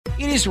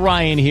It is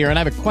Ryan here, and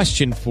I have a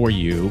question for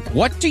you.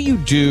 What do you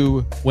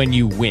do when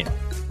you win?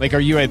 Like, are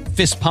you a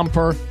fist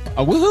pumper,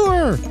 a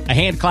woohooer, a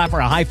hand clapper,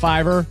 a high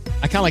fiver?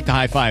 I kind of like the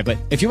high five, but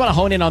if you want to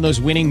hone in on those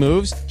winning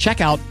moves,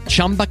 check out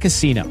Chumba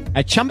Casino.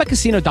 At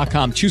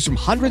ChumbaCasino.com, choose from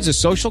hundreds of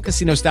social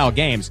casino-style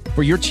games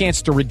for your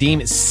chance to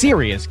redeem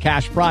serious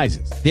cash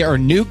prizes. There are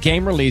new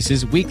game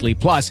releases weekly,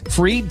 plus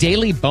free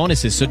daily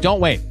bonuses. So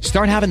don't wait.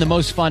 Start having the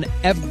most fun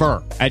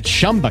ever at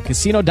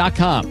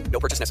ChumbaCasino.com.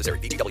 No purchase necessary.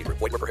 VGW Group.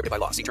 Void where prohibited by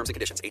law. See terms and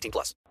conditions. 18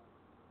 plus.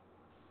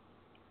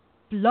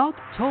 Blog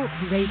Talk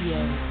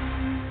Radio.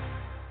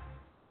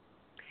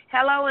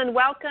 Hello and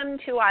welcome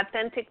to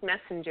Authentic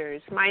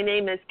Messengers. My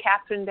name is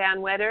Catherine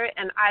Van Wetter,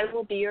 and I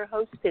will be your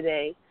host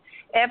today.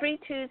 Every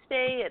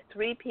Tuesday at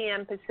 3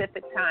 p.m.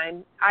 Pacific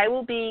Time, I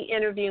will be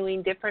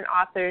interviewing different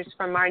authors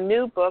from our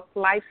new book,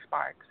 Life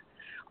Sparks.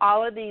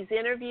 All of these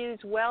interviews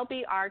will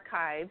be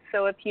archived,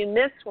 so if you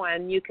miss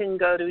one, you can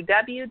go to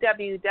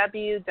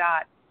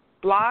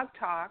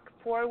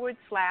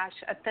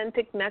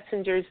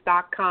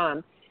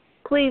www.blogtalk/authenticmessengers.com.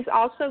 Please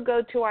also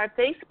go to our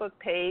Facebook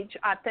page,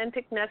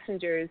 Authentic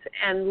Messengers,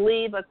 and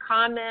leave a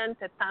comment,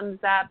 a thumbs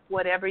up,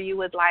 whatever you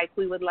would like.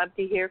 We would love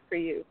to hear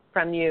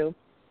from you.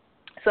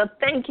 So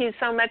thank you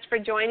so much for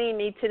joining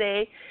me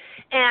today.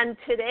 And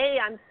today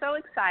I'm so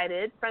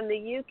excited. From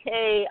the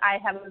UK, I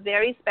have a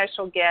very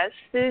special guest,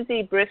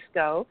 Susie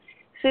Briscoe.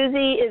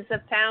 Susie is the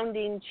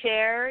founding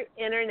chair,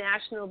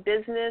 international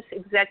business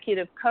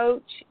executive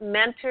coach,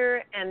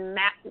 mentor, and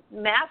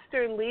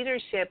master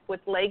leadership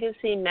with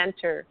Legacy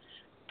Mentor.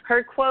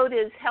 Her quote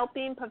is,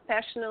 helping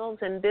professionals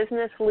and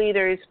business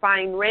leaders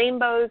find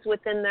rainbows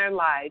within their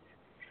lives.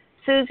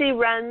 Susie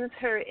runs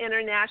her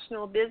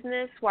international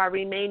business while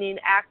remaining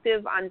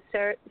active on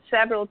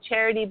several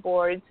charity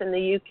boards in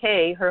the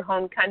UK, her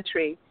home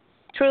country.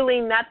 Truly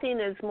nothing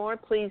is more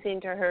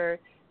pleasing to her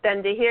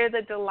than to hear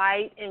the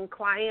delight in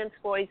clients'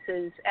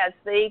 voices as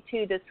they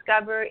too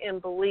discover and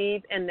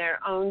believe in their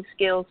own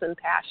skills and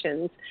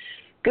passions.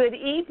 Good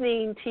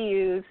evening to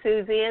you,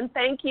 Susie, and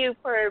thank you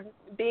for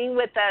being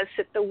with us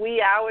at the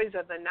wee hours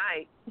of the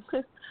night.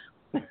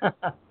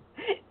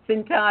 It's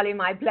entirely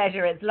my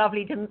pleasure. It's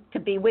lovely to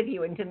be with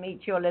you and to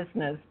meet your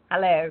listeners.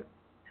 Hello.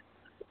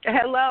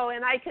 Hello,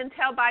 and I can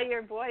tell by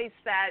your voice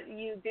that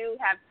you do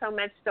have so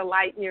much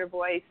delight in your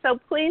voice. So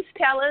please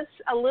tell us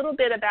a little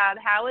bit about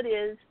how it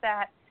is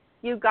that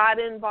you got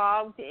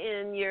involved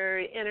in your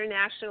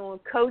international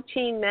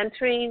coaching,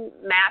 mentoring,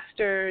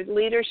 master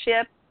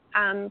leadership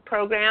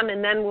program,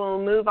 and then we'll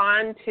move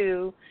on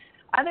to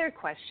other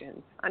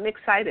questions. I'm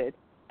excited.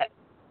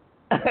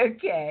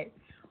 Okay.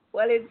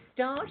 Well, it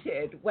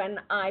started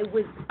when I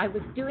was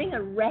doing a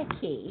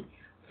recce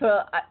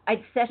for.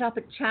 I'd set up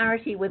a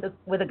charity with a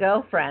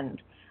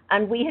girlfriend,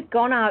 and we had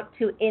gone out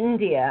to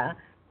India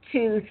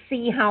to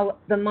see how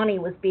the money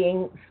was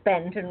being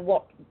spent and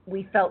what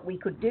we felt we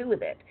could do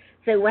with it.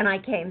 So when I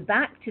came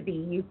back to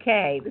the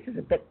UK, this is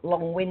a bit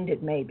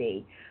long-winded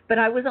maybe, but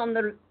I was on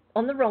the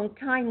wrong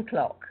time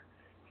clock.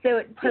 So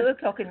at 2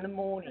 o'clock in the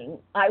morning,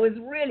 I was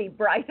really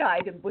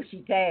bright-eyed and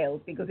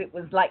bushy-tailed because it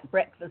was like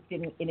breakfast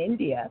in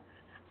India.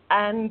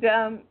 And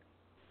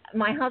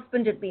my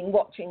husband had been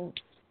watching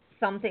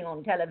something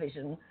on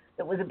television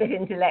that was a bit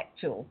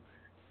intellectual.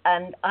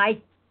 And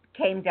I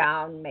came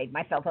down, made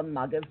myself a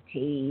mug of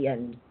tea,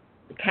 and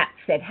the cat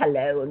said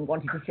hello and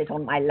wanted to sit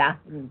on my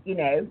lap and,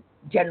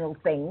 general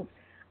things.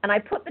 And I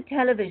put the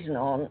television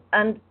on,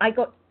 and I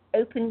got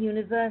Open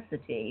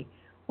University.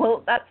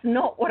 Well, that's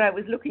not what I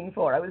was looking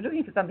for. I was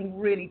looking for something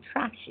really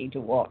trashy to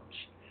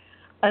watch.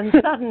 And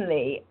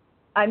suddenly,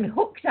 I'm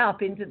hooked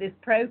up into this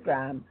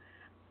program.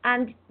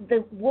 And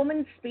the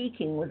woman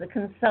speaking was let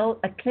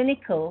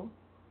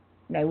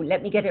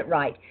me get it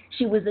right.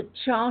 She was a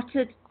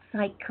chartered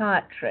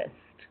psychiatrist.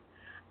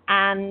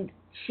 And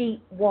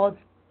she was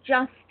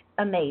just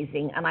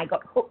amazing. And I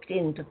got hooked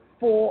into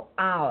 4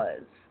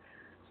 hours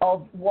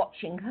of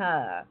watching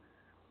her.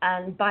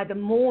 And by the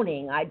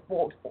morning, I'd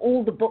bought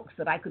all the books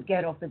that I could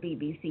get off the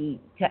BBC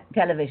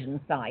television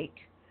site.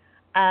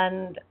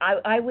 And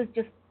I was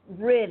just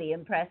really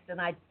impressed,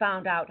 and I'd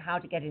found out how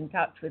to get in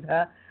touch with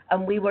her.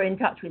 And we were in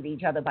touch with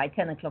each other by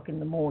 10 o'clock in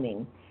the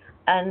morning.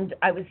 And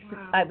I was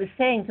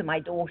saying to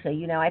my daughter,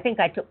 I think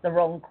I took the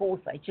wrong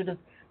course. I should have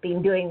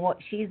been doing what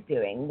she's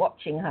doing,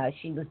 watching her.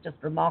 She was just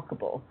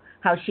remarkable,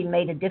 how she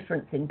made a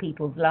difference in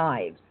people's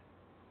lives.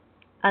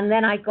 And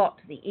then I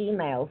got the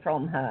email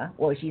from her.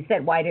 Well, she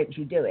said, why don't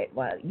you do it?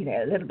 Well,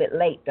 a little bit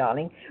late,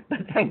 darling,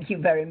 but thank you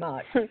very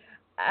much.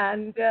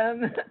 And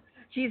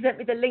she sent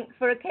me the link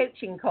for a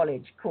coaching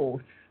college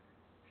course.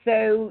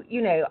 So,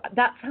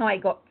 that's how I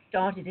got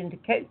started into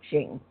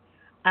coaching.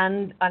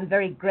 And I'm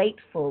very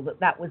grateful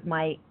that was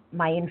my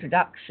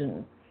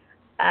introduction.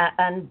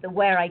 And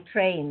where I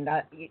trained,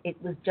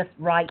 it was just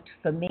right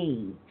for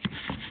me.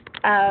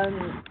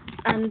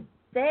 And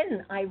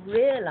then I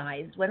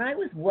realized when I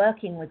was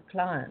working with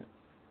clients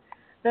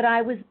that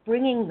I was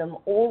bringing them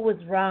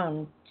always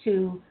round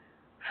to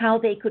how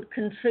they could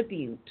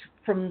contribute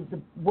from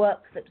the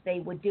work that they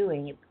were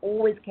doing. It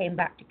always came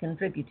back to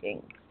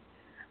contributing.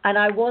 And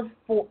I was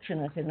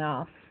fortunate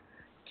enough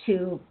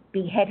to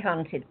be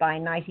headhunted by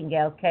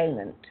Nightingale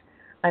Conant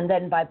and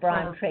then by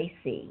Brian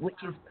Tracy, which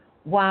is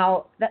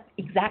wow. That's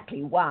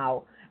exactly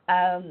wow.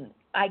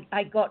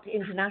 I got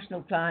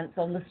international clients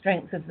on the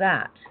strength of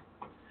that.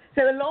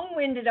 So a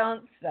long-winded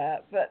answer,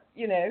 but,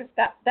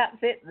 that's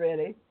it,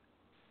 really.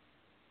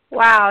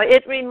 Wow,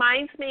 it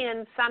reminds me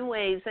in some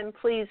ways, and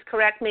please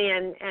correct me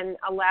and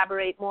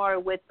elaborate more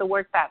with the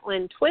work that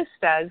Lynn Twist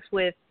does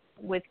with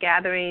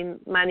gathering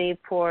money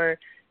for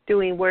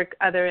doing work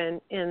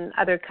in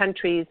other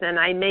countries. And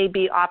I may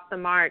be off the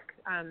mark.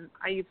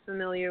 Are you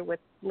familiar with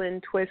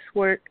Lynn Twist's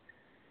work?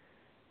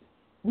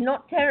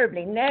 Not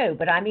terribly, no,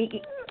 but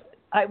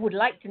I would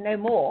like to know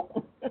more.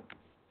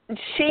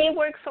 She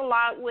works a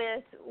lot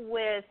with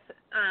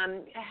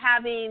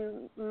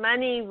having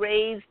money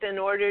raised in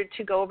order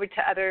to go over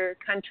to other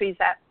countries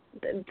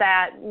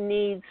that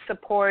need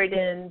support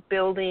in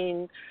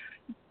building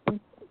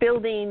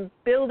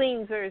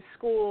buildings or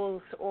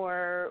schools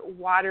or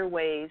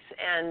waterways,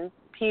 and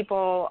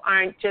people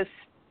aren't just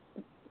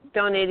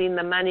donating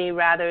the money,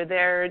 rather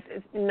they're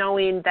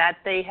knowing that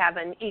they have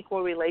an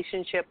equal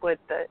relationship with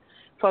the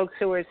folks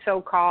who are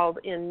so-called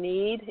in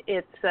need.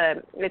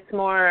 It's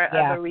more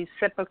of a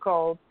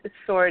reciprocal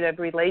sort of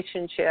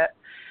relationship,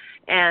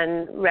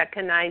 and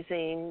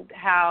recognizing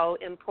how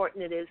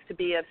important it is to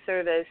be of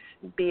service,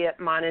 be it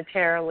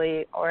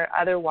monetarily or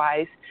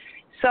otherwise.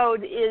 So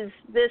is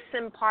this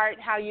in part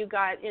how you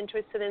got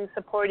interested in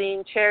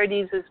supporting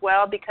charities as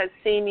well? Because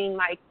seeming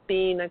like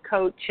being a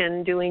coach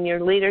and doing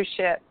your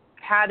leadership,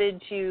 how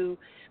did you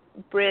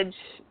bridge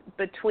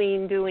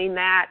between doing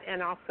that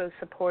and also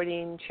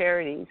supporting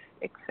charities,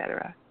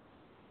 etc.?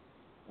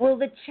 Well,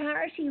 the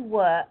charity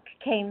work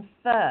came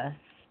first.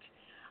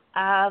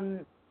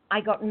 I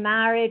got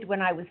married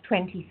when I was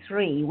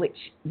 23, which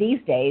these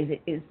days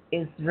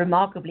is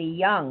remarkably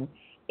young.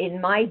 In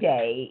my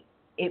day,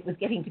 it was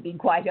getting to be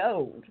quite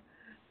old.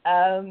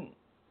 And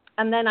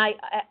then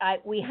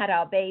we had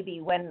our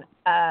baby when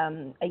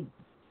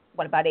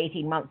about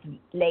 18 months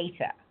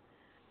later.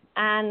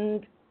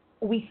 And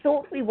we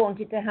thought we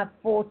wanted to have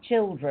 4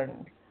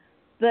 children,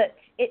 but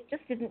it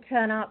just didn't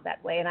turn out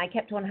that way, and I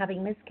kept on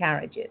having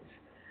miscarriages.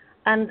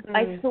 And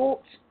I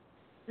thought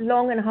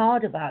long and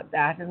hard about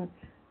that, and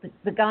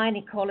the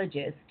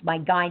gynecologist, my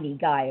gynae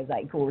guy as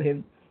I call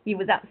him, he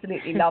was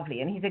absolutely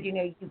lovely, and he said,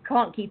 you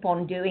can't keep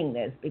on doing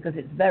this because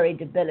it's very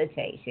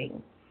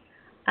debilitating.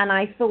 And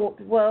I thought,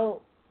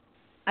 well,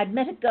 I'd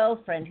met a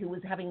girlfriend who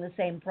was having the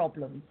same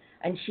problem,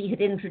 and she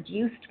had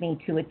introduced me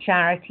to a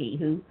charity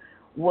who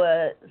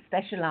were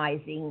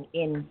specializing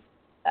in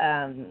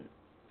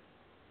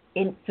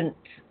infant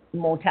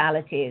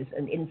mortalities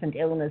and infant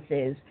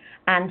illnesses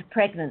and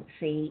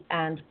pregnancy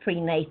and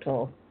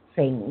prenatal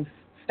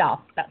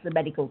stuff. That's the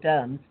medical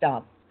term,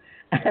 stuff.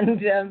 And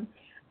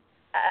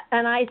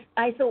I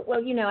thought, well,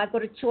 I've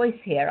got a choice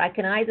here. I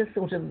can either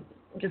sort of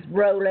just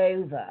roll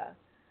over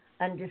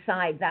and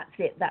decide that's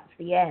it, that's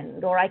the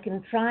end, or I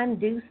can try and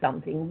do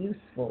something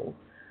useful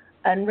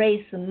and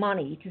raise some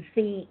money to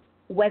see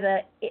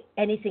whether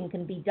anything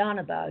can be done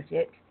about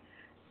it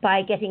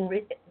by getting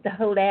the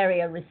whole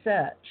area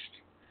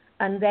researched.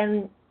 And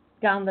then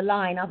down the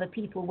line, other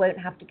people won't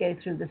have to go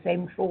through the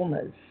same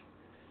traumas.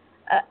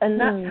 And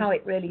that's how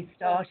it really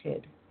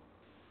started.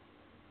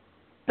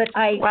 But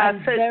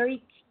I'm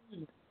very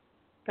keen.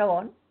 Go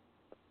on.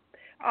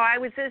 Oh, I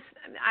was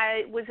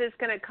just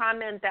going to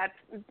comment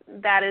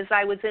that as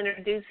I was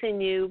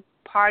introducing you,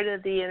 part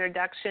of the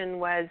introduction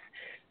was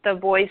the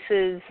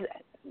voices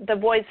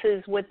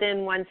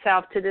within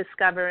oneself to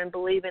discover and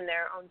believe in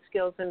their own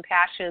skills and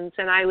passions.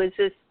 And I was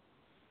just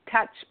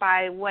touched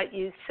by what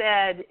you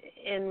said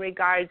in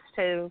regards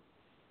to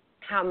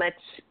how much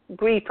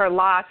grief or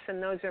loss,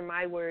 and those are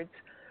my words,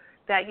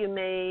 that you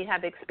may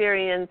have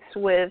experienced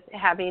with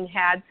having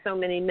had so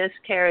many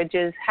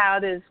miscarriages. How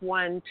does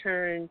one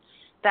turn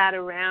that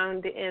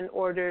around in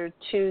order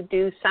to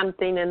do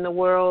something in the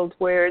world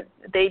where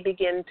they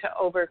begin to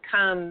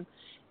overcome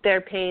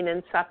their pain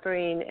and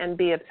suffering and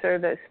be of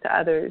service to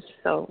others?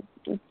 So,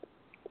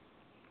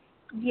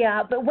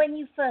 yeah, but when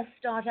you first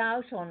start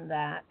out on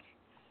that,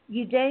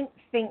 you don't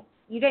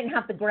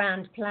have the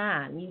grand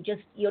plan.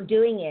 You're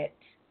doing it.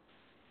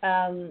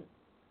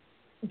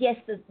 Yes,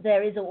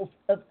 there is,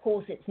 of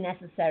course, it's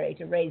necessary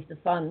to raise the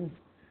funds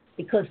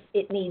because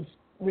it needs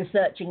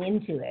researching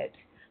into it.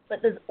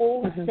 But there's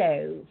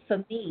also,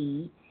 for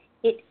me,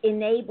 it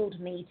enabled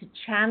me to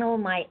channel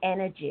my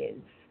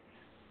energies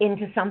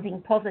into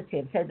something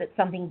positive so that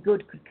something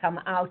good could come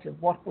out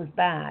of what was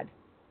bad.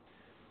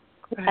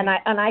 Right.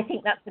 And I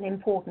think that's an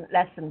important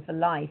lesson for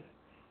life.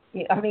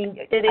 I mean,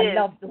 I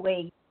love the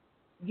way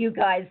you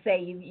guys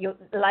say,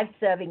 life's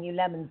serving you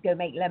lemons, go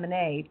make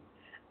lemonade.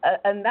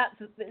 And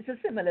it's a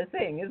similar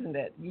thing, isn't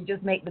it? You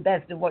just make the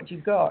best of what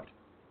you've got.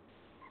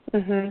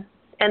 And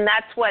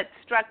that's what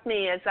struck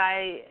me as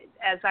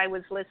I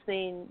was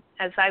listening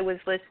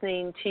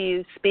to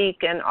you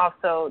speak, and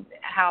also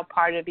how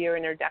part of your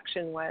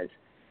introduction was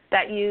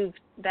that you've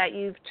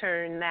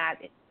turned that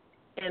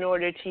in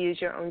order to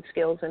use your own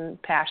skills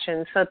and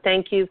passions. So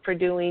thank you for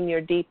doing your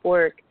deep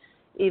work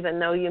even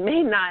though you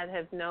may not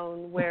have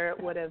known where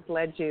it would have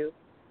led you.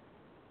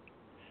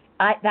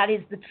 That is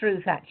the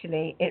truth,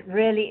 actually. It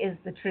really is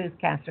the truth,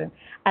 Catherine.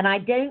 And I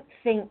don't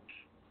think,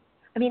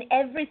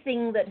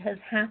 everything that has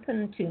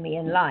happened to me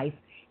in life,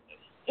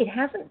 it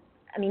hasn't,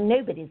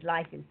 nobody's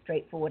life is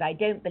straightforward. I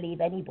don't believe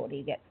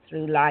anybody gets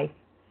through life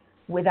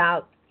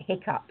without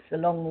hiccups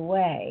along the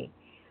way.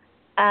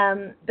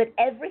 But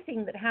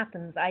everything that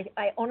happens, I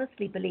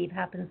honestly believe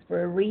happens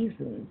for a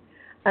reason.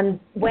 And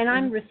when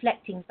I'm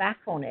reflecting back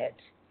on it,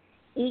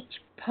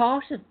 each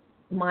part of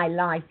my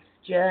life's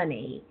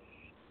journey,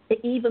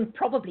 even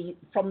probably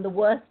from the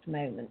worst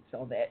moments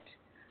of it,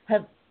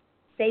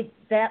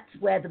 that's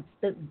where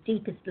the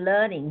deepest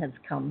learning has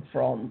come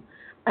from.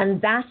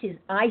 And that is,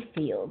 I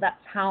feel,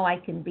 that's how I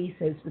can be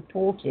so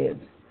supportive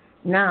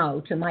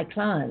now to my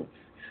clients.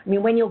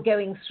 When you're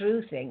going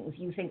through things,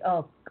 you think,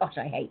 oh, gosh,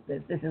 I hate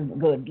this. This isn't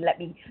good.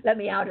 Let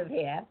me out of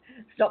here.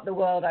 Stop the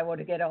world. I want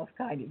to get off,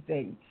 kind of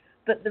thing.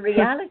 But the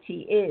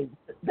reality is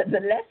that the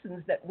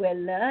lessons that we're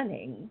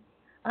learning,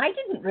 I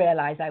didn't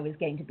realize I was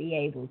going to be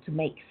able to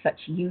make such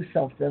use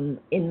of them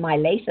in my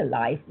later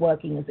life,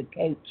 working as a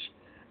coach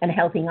and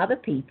helping other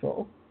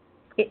people.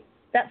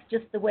 That's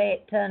just the way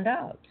it turned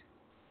out.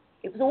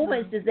 It was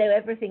almost as though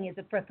everything is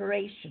a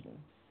preparation.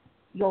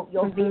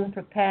 You're being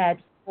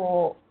prepared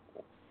for,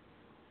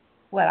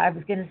 well, I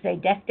was going to say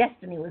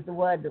destiny was the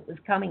word that was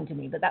coming to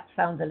me, but that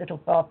sounds a little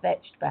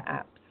far-fetched,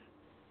 perhaps.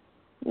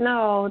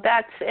 No,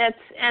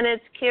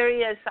 it's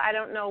curious. I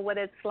don't know what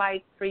it's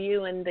like for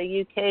you in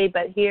the UK,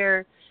 but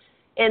here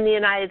in the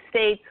United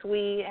States,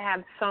 we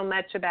have so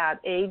much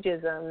about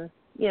ageism.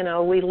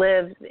 We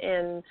live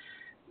in,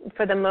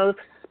 for the most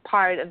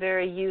part, a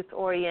very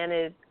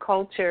youth-oriented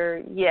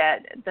culture,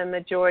 yet the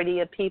majority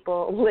of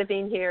people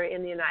living here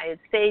in the United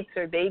States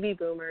are baby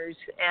boomers.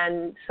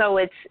 And so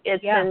it's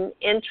an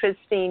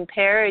interesting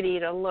parody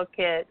to look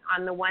at,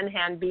 on the one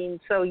hand, being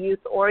so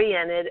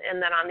youth-oriented,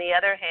 and then on the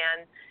other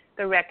hand,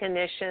 the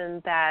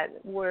recognition that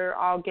we're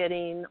all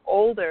getting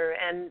older,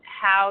 and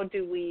how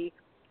do we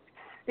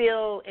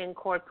still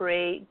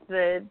incorporate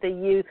the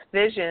youth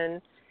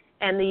vision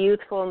and the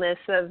youthfulness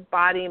of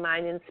body,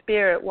 mind, and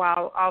spirit,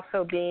 while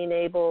also being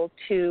able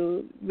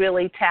to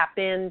really tap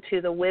into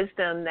the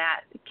wisdom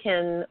that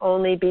can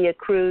only be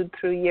accrued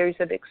through years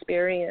of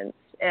experience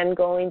and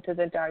going to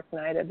the dark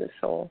night of the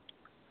soul.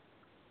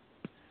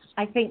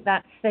 I think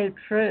that's so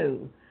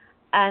true.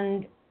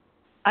 And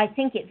I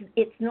think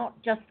it's not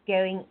just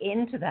going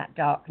into that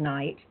dark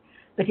night,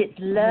 but it's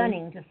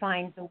learning to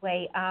find the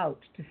way out,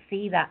 to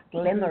see that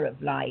glimmer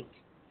of light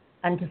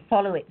and to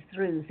follow it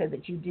through so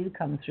that you do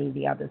come through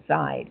the other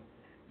side.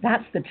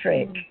 That's the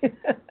trick.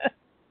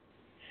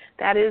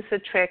 That is the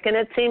trick. And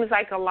it seems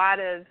like a lot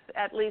of,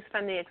 at least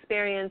from the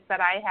experience that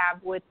I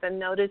have with the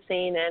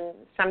noticing and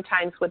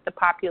sometimes with the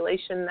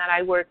population that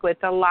I work with,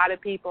 a lot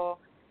of people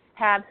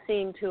have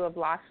seemed to have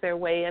lost their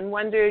way, and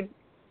wondered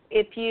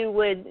if you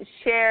would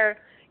share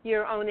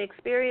your own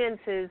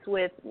experiences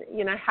with,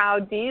 how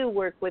do you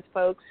work with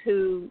folks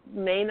who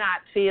may not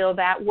feel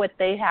that what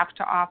they have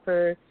to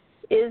offer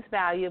is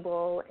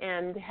valuable,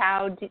 and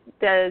how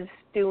does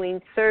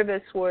doing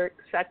service work,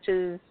 such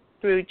as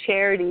through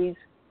charities,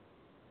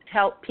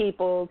 help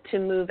people to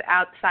move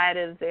outside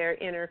of their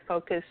inner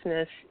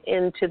focusedness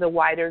into the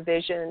wider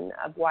vision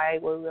of why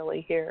we're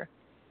really here?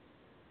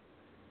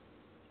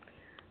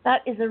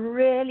 That is a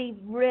really,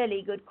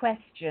 really good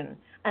question.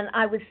 And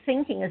I was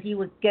thinking as you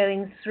were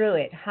going through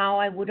it how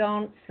I would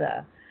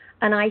answer.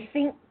 And I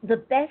think the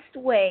best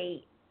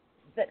way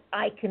that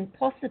I can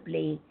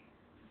possibly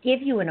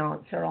give you an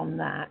answer on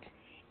that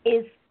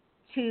is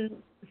to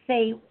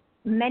say,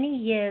 many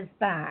years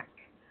back,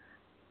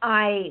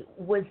 the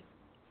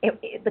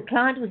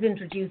client was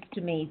introduced to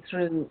me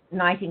through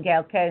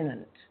Nightingale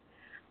Conant,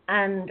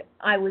 and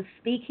I was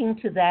speaking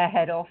to their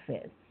head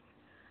office,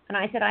 and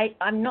I said,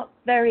 I'm not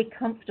very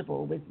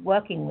comfortable with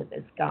working with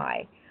this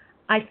guy.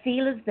 I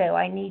feel as though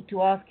I need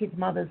to ask his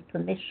mother's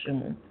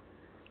permission.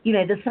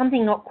 There's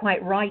something not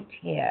quite right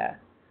here.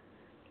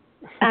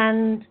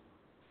 And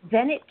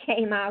then it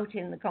came out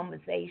in the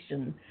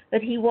conversation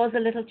that he was a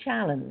little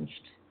challenged.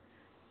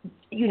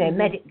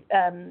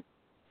 The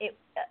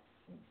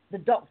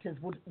doctors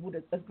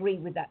would agree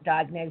with that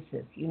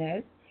diagnosis,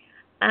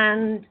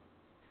 And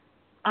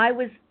I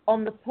was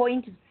on the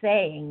point of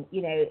saying,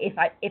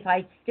 if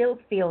I still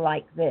feel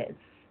like this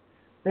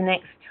the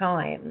next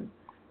time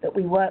that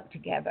we work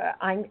together,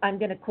 I'm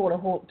going to call a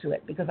halt to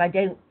it, because I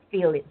don't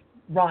feel it's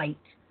right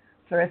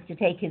for us to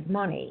take his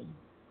money.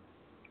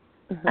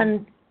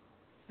 And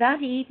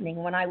that evening,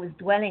 when I was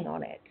dwelling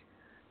on it,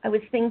 I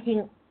was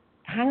thinking,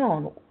 hang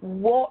on,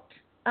 what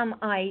am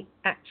I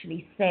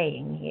actually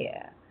saying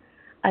here?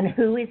 And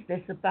who is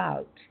this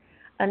about?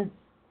 And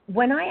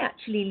when I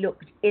actually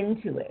looked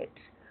into it,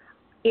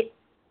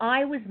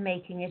 I was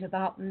making it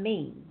about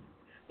me,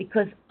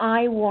 because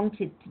I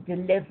wanted to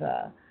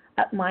deliver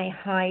at my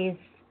highest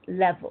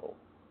level.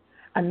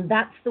 And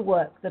that's the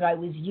work that I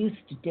was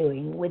used to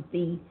doing with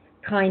the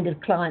kind of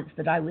clients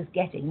that I was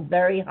getting,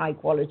 very high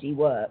quality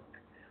work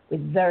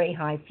with very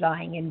high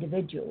flying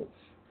individuals.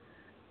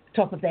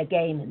 top of their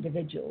game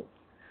individuals.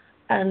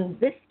 And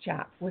this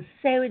chap was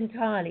so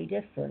entirely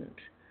different.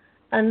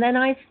 And then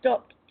I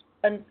stopped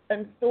and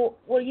thought,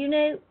 well, you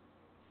know,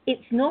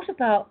 it's not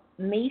about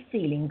me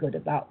feeling good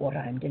about what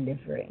I'm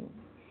delivering.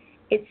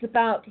 It's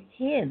about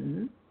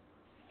him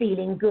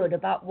feeling good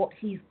about what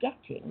he's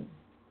getting.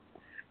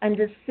 And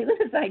as soon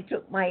as I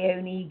took my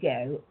own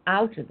ego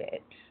out of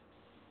it,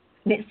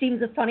 and it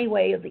seems a funny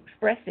way of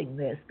expressing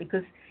this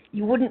because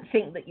you wouldn't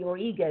think that your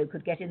ego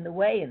could get in the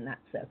way in that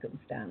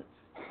circumstance.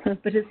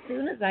 But as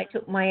soon as I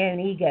took my own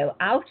ego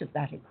out of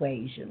that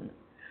equation,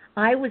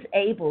 I was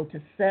able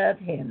to serve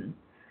him,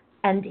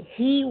 and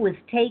he was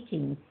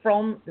taking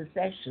from the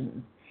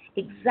session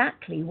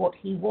exactly what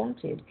he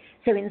wanted.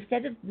 So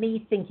instead of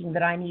me thinking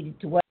that I needed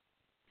to work.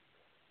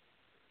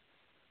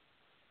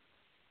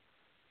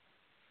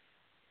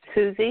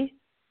 Susie?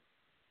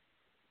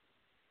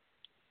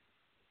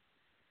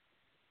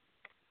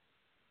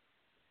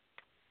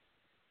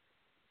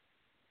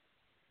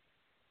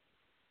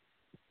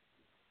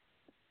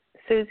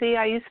 Susie,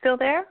 are you still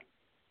there?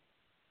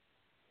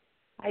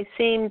 I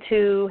seem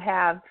to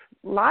have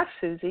lost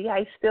Susie.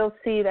 I still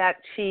see that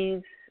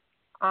she's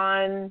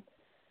on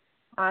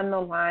the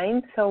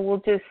line, so we'll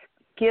just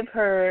give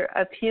her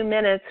a few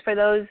minutes. For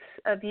those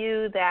of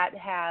you that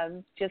have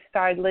just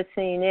started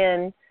listening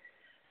in,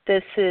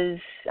 this is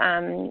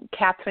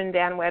Catherine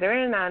Van Wetter,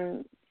 and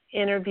I'm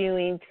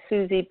interviewing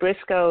Susie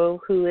Briscoe,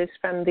 who is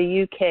from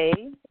the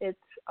UK. It's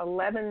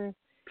 11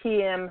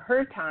 p.m.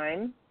 her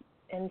time,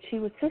 and she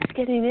was just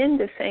getting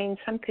into saying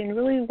something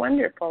really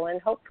wonderful, and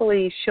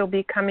hopefully she'll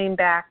be coming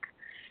back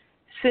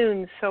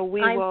soon. So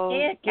I'm will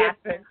here,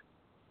 Catherine.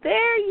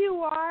 There you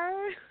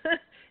are.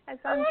 As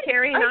I'm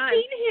carrying on. I've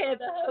been here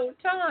the whole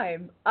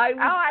time. I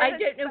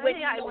don't know when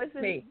you lost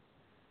me.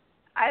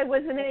 I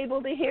wasn't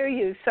able to hear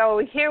you.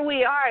 So here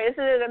we are.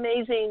 Isn't it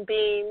amazing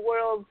being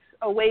worlds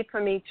away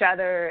from each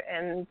other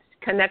and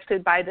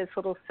connected by this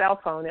little cell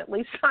phone, at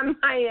least on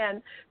my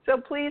end? So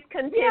please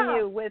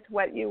continue with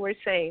what you were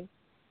saying.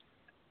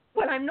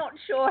 Well, I'm not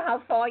sure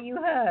how far you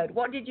heard.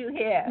 What did you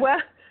hear? Well,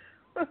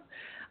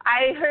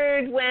 I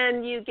heard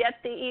when you get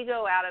the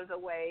ego out of the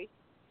way,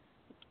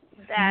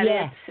 that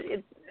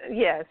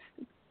yes.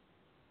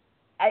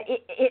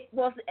 It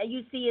was,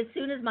 you see, as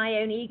soon as my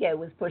own ego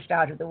was pushed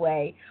out of the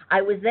way,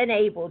 I was then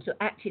able to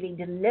actually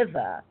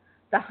deliver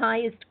the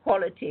highest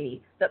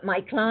quality that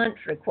my clients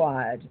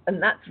required.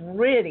 And that's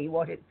really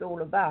what it's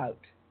all about.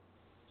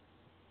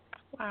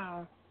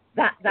 Wow.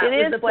 That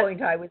was the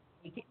point I was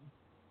making.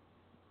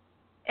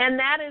 And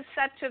that is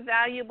such a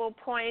valuable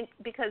point,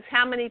 because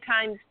how many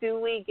times do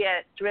we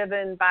get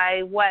driven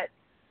by what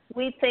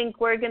we think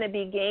we're going to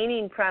be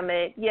gaining from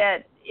it,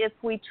 yet if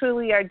we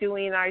truly are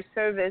doing our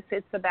service,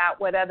 it's about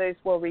what others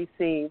will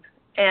receive,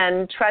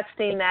 and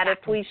trusting that if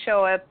we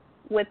show up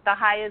with the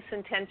highest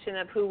intention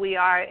of who we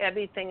are,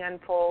 everything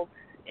unfolds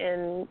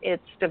in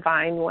its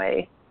divine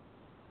way.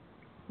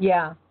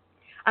 Yeah.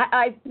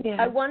 I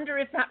wonder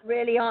if that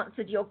really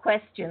answered your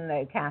question,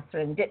 though,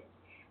 Catherine.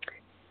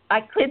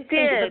 I couldn't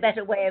think of a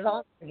better way of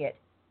answering it.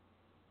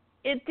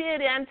 It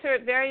did answer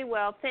it very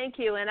well. Thank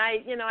you. And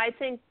I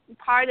think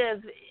part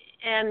of,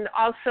 and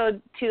also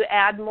to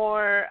add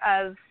more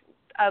of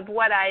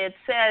what I had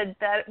said,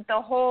 that the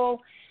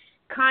whole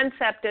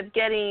concept of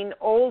getting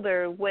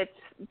older, which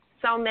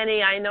so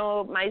many, I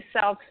know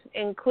myself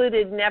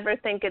included, never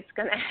think it's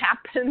going to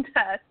happen to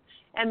us.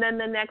 And then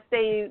the next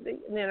day,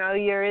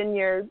 you're in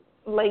your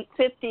late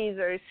 50s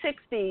or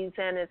 60s,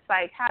 and it's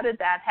like, how did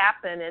that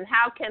happen? And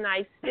how can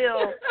I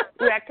still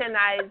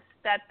recognize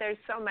that there's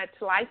so much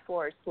life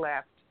force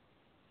left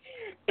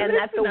and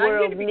that the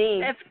world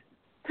needs?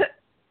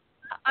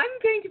 I'm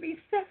going to be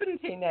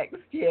 70 next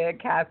year,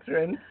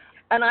 Catherine.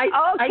 And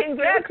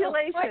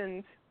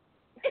congratulations.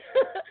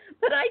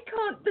 But I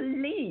can't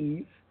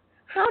believe,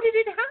 how did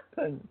it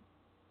happen?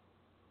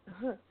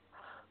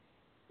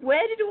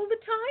 Where did all the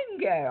time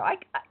go?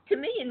 To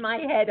me, in my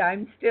head,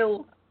 I'm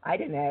still, I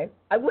don't know.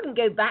 I wouldn't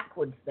go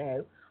backwards,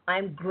 though.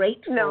 I'm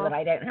grateful that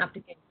I don't have to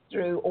go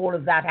through all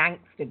of that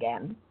angst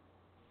again.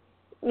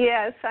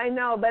 Yes, I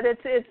know, but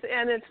it's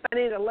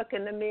funny to look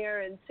in the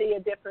mirror and see a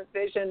different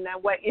vision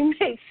than what you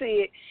may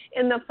see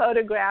in the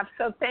photograph.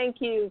 So thank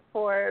you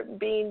for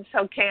being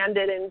so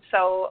candid and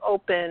so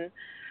open.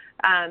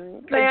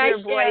 May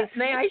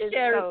I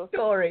share a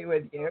story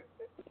with you?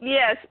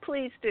 Yes,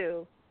 please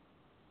do.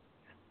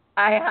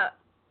 I have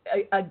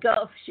a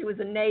girl. She was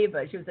a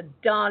neighbor. She was a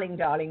darling,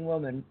 darling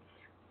woman,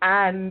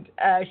 and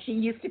she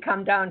used to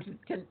come down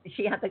to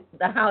she had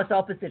the house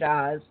opposite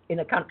ours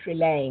in a country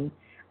lane.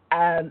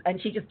 And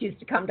she just used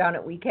to come down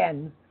at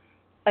weekends.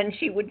 And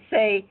she would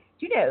say,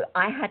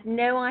 I had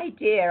no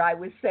idea I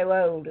was so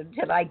old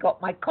until I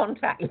got my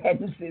contact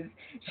lenses.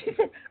 She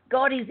said,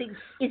 God is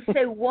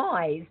so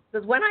wise,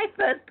 because when I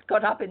first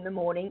got up in the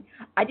morning,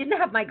 I didn't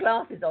have my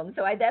glasses on,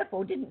 so I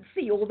therefore didn't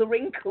see all the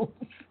wrinkles.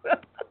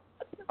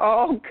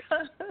 Oh,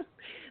 God.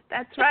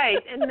 That's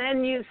right. And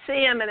then you see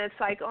them, and it's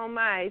like, oh,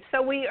 my.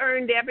 So we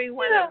earned every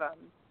one of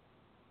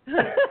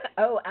them.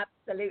 Oh,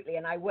 absolutely.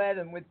 And I wear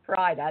them with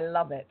pride. I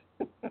love it.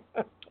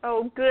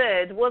 Oh,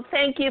 good. Well,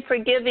 thank you for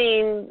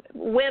giving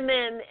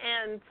women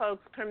and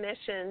folks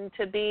permission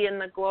to be in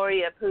the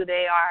glory of who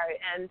they are.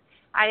 And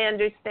I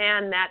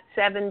understand that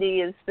 70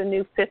 is the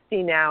new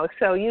 50 now,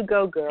 so you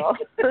go, girl.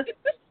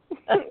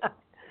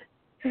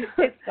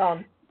 It's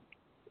gone.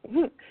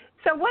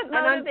 So what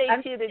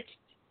motivates you to...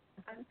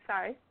 I'm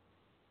sorry.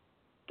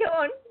 Go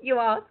on, you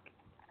ask.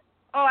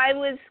 Oh, I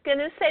was going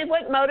to say,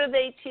 what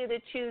motivates you to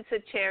choose the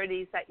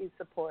charities that you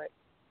support?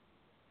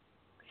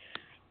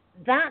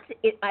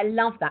 I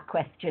love that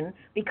question,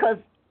 because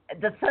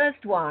the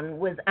first one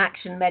was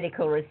Action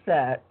Medical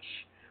Research,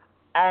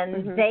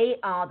 and they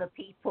are the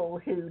people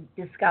who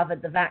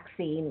discovered the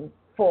vaccine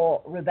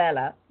for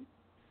rubella,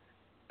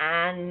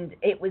 and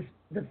it was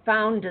the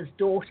founder's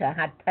daughter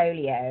had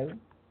polio,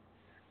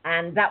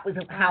 and that was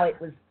how it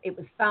was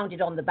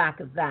founded on the back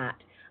of that,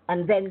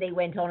 and then they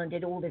went on and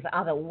did all this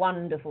other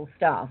wonderful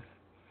stuff,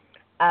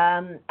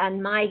 and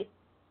my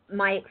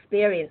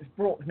experience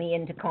brought me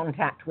into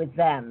contact with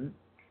them.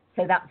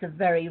 So that's a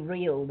very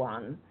real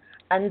one.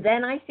 And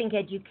then I think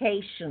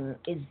education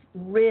is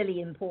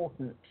really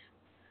important.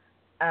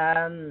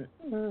 Sorry,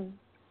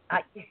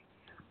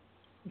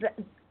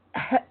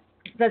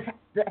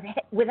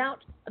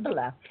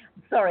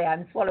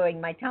 I'm swallowing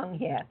my tongue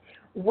here.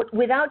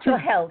 Without your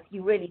health,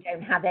 you really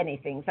don't have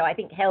anything. So I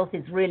think health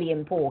is really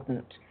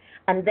important.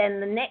 And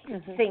then the next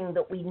thing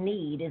that we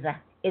need is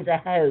a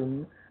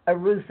home, a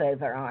roof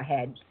over our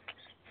heads.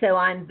 So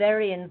I'm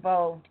very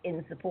involved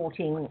in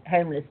supporting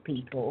homeless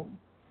people,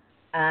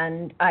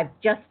 and I've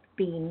just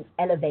been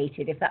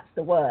elevated, if that's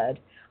the word.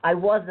 I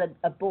was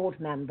a board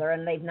member,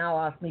 and they've now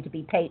asked me to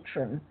be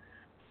patron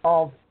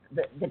of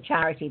the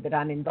charity that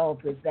I'm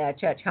involved with, their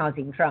Church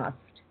Housing Trust.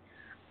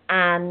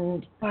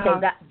 And so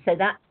that's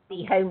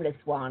the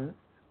homeless one.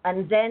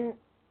 And then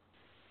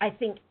I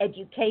think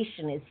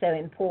education is so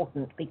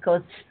important,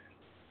 because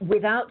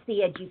without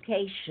the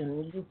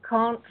education, you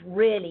can't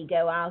really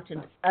go out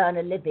and earn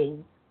a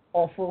living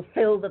or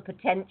fulfill the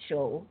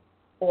potential,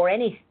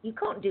 you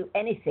can't do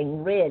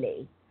anything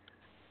really.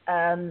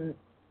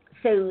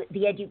 So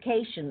the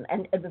education,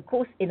 and of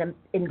course in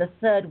the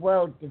third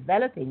world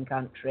developing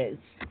countries,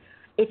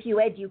 if you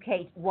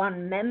educate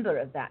one member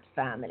of that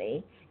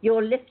family,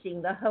 you're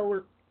lifting the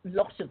whole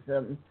lot of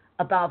them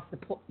above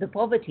the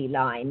poverty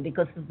line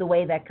because of the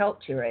way their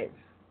culture is.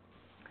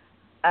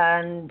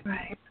 And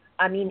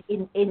I mean,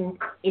 in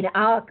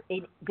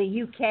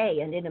the UK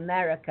and in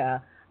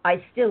America,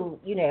 I still,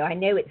 I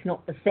know it's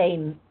not the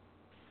same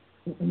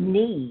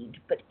need,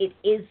 but it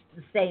is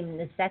the same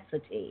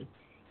necessity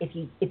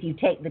if you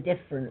take the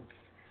difference,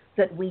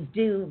 that we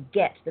do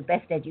get the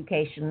best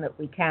education that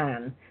we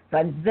can. So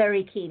I'm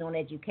very keen on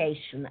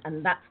education,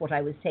 and that's what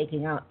I was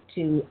taking out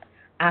to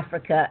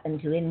Africa and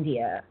to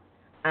India.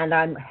 And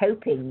I'm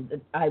hoping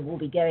that I will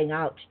be going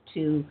out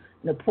to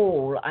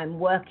Nepal. I'm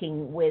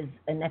working with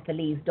a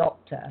Nepalese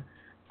doctor,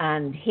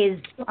 and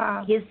his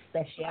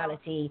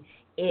speciality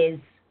is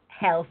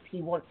health.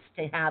 He wants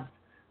to have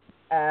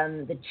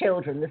the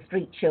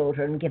street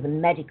children,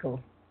 given medical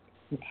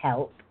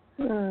help.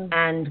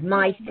 And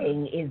my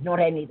thing is not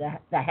only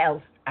the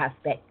health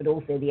aspect, but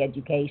also the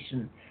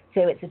education.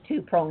 So it's a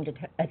two-pronged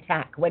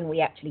attack when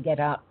we actually get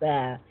out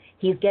there.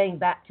 He's going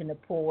back to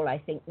Nepal, I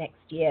think,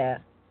 next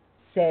year.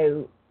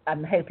 So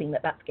I'm hoping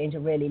that that's going to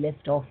really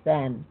lift off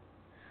then.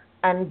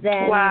 And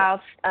then,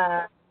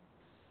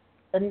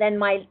 and then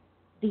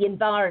the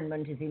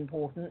environment is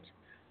important,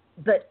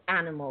 but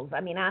animals.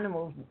 I mean,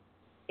 animals,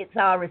 it's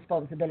our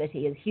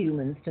responsibility as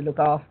humans to look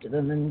after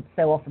them, and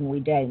so often we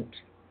don't.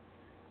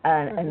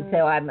 And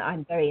so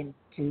I'm very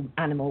into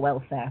animal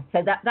welfare.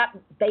 So that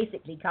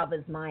basically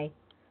covers my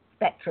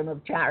spectrum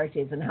of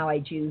charities and how I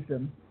choose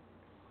them.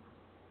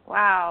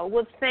 Wow.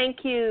 Well,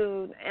 thank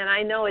you. And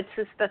I know it's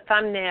just the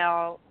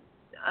thumbnail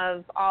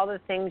of all the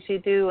things you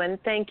do.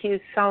 And thank you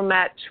so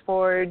much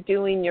for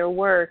doing your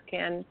work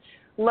and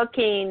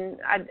looking,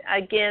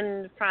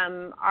 again,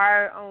 from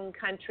our own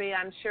country.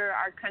 I'm sure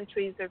our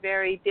countries are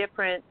very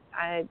different.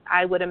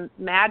 I would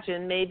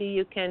imagine maybe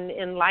you can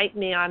enlighten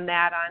me on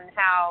that, on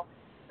how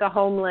the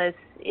homeless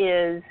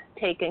is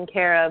taken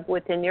care of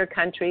within your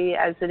country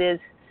as it is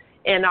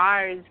in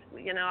ours.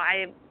 You know,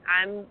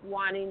 I'm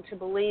wanting to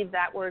believe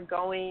that we're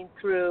going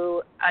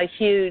through a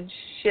huge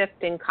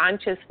shift in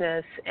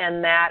consciousness,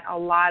 and that a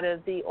lot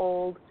of the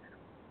old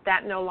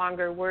that no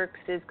longer works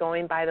is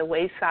going by the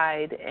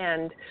wayside.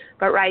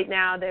 But right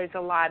now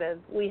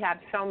we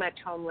have so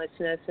much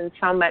homelessness and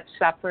so much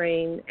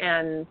suffering,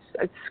 and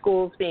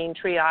schools being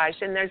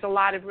triaged, and there's a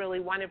lot of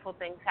really wonderful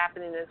things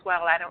happening as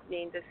well. I don't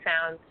mean to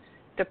sound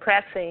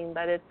depressing,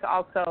 but it's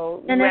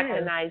also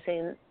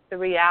recognizing the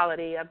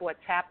reality of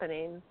what's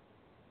happening.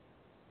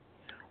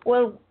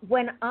 Well,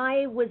 when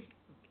I was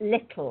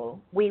little,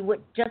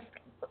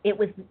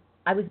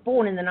 I was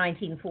born in the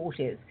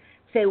 1940s,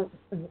 so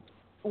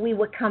we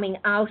were coming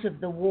out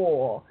of the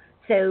war.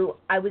 So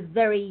I was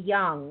very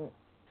young.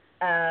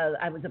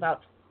 I was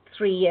about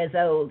 3 years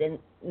old in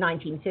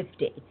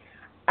 1950.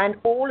 And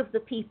all of the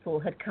people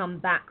had come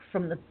back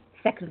from the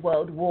Second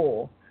World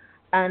War.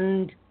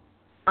 And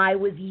I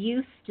was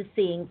used to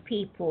seeing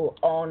people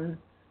on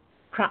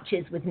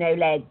crutches with no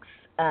legs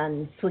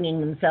and swinging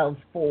themselves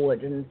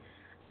forward. And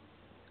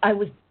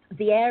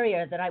the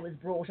area that I was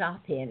brought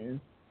up in,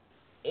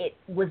 it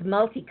was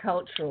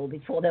multicultural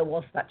before there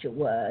was such a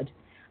word.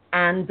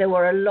 And there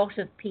were a lot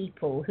of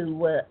people who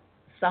were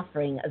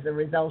suffering as a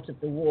result of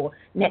the war.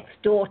 Next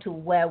door to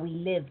where we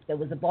lived, there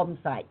was a bomb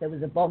site. There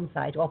was a bomb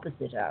site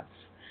opposite us.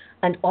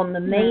 And on the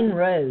main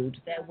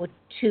road, there were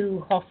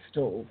 2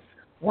 hostels,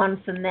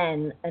 one for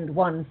men and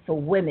one for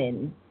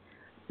women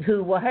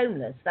who were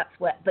homeless.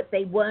 But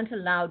they weren't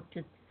allowed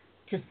to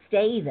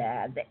stay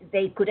there.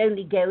 They could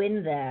only go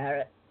in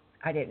there at,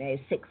 I don't know,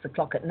 6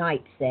 o'clock at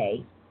night,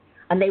 say.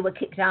 And they were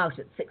kicked out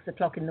at 6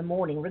 o'clock in the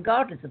morning,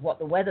 regardless of what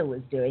the weather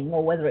was doing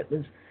or whether it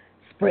was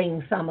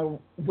spring, summer,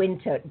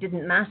 winter, it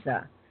didn't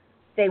matter.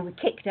 They were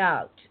kicked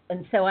out.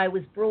 And so I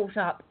was brought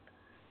up,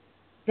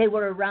 they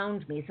were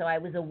around me, so I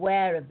was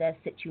aware of their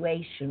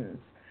situations.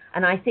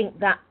 And I think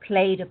that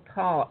played a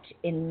part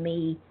in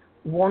me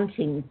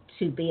wanting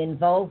to be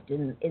involved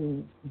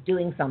in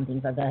doing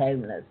something for the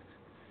homeless.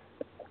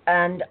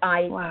 And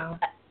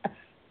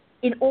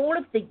in all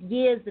of the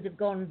years that have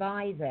gone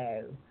by,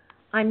 though,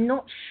 I'm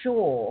not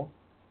sure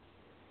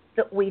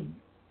that we've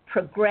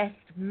progressed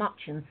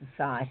much in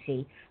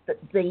society. But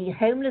the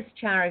homeless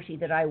charity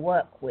that I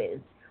work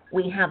with,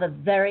 we have a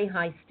very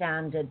high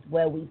standard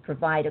where we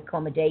provide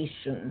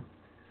accommodation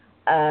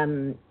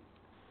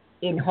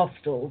in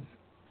hostels,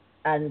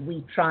 and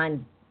we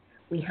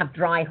have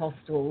dry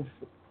hostels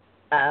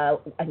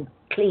and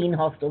clean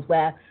hostels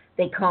where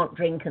they can't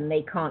drink and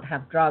they can't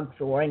have drugs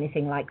or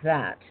anything like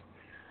that.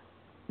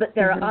 But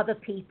there are other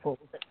people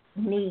that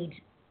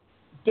need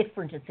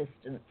different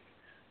assistance.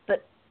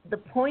 But the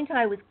point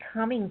I was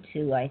coming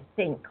to, I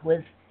think,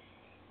 was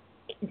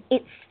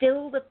it's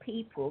still the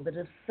people that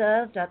have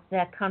served up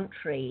their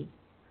country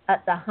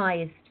at the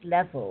highest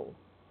level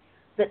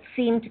that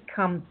seem to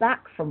come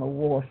back from a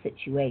war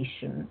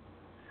situation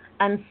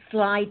and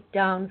slide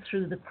down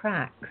through the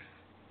cracks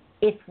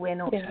if we're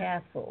not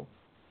careful.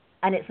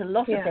 And it's a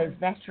lot of those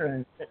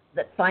veterans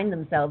that find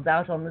themselves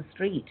out on the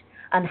street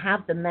and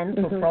have the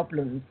mental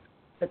problems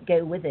that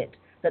go with it,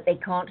 that they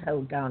can't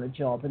hold down a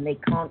job and they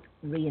can't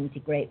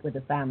reintegrate with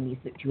a family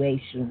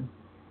situation.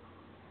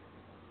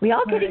 We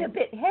are getting a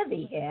bit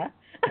heavy here.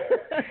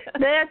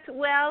 And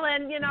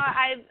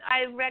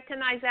I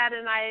recognize that,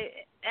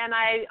 and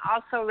I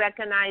also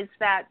recognize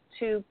that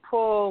to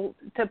pull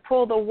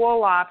the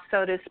wool off,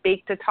 so to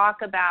speak, to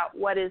talk about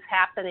what is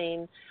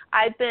happening.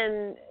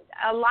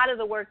 A lot of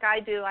the work I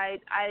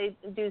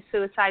do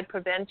suicide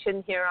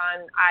prevention here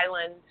on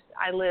island.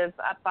 I live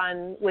up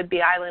on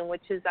Whidbey Island,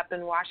 which is up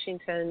in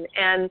Washington,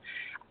 and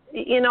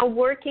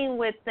working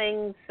with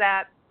things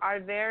that are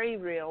very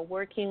real,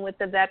 working with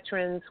the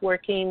veterans,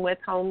 working with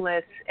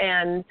homeless,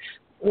 and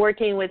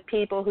working with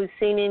people who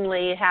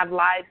seemingly have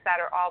lives that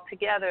are all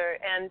together.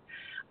 And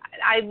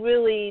I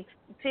really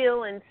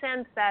feel and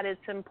sense that it's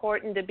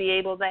important to be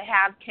able to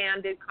have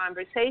candid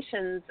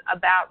conversations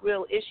about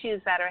real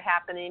issues that are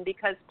happening,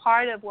 because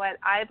part of what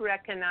I've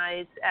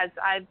recognized as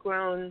I've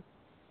grown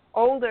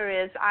older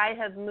is I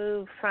have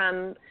moved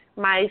from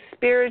my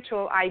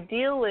spiritual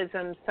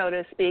idealism, so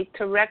to speak,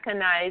 to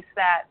recognize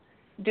that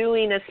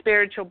doing a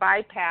spiritual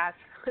bypass,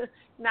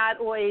 not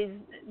always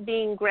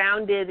being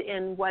grounded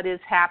in what is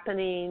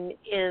happening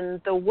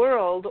in the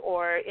world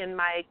or in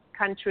my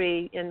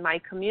country, in my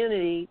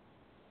community,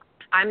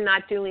 I'm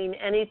not doing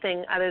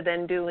anything other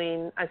than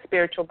doing a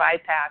spiritual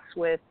bypass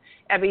with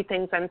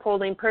everything's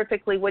unfolding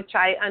perfectly, which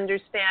I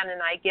understand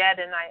and I get,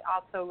 and I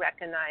also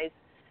recognize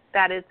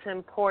that it's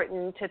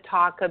important to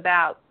talk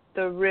about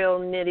the real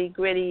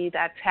nitty-gritty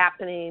that's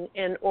happening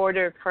in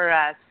order for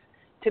us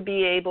to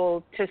be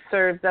able to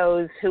serve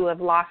those who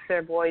have lost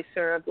their voice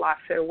or have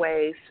lost their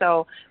way.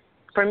 So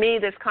for me,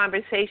 this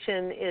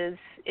conversation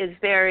is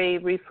very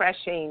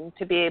refreshing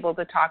to be able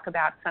to talk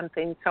about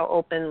something so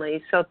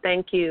openly. So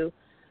thank you.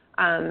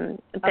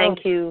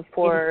 Thank you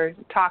for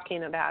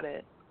talking about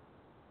it.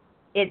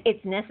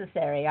 It's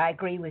necessary. I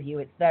agree with you.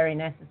 It's very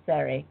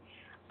necessary.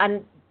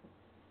 And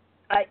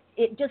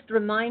it just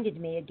reminded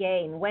me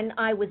again, when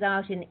I was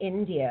out in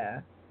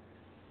India,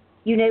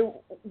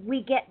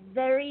 we get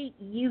very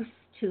used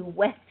to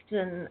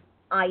Western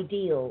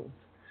ideals.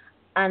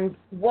 And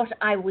what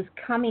I was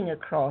coming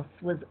across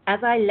was, as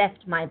I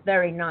left my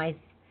very nice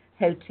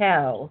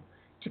hotel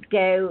to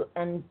go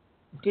and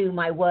do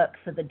my work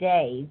for the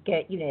day,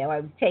 I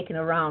was taken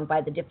around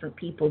by the different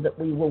people that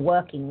we were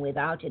working with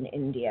out in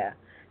India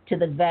to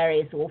the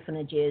various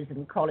orphanages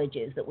and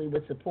colleges that we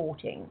were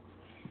supporting.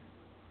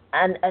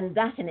 And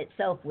that in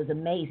itself was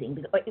amazing,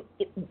 because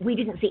we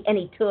didn't see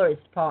any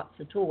tourist parts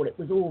at all. It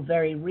was all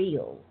very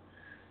real.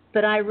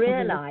 But I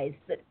realized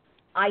that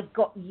I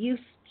got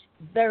used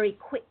very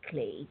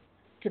quickly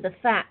to the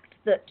fact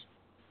that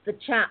the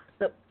chap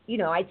that,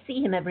 I'd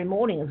see him every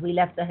morning as we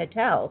left the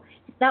hotel.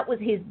 That was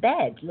his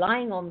bed,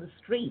 lying on the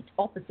street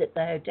opposite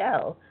the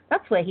hotel.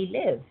 That's where he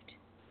lived.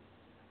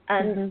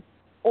 And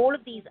all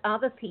of these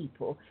other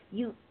people,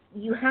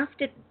 you have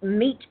to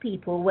meet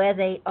people where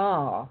they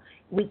are.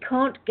 We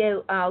can't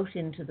go out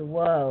into the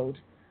world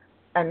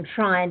and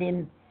try and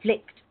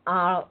inflict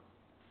our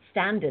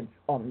standards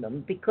on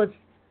them, because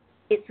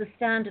it's a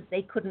standard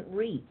they couldn't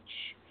reach.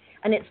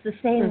 And it's the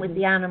same with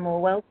the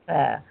animal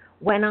welfare.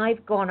 When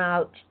I've gone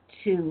out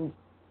to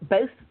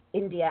both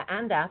India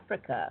and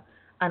Africa,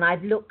 and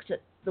I've looked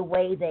at the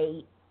way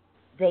they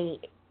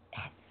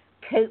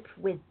cope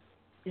with,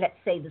 let's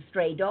say, the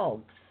stray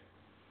dogs,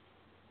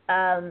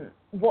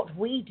 what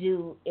we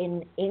do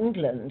in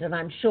England, and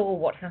I'm sure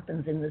what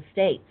happens in the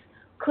States,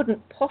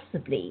 couldn't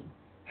possibly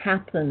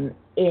happen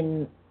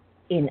in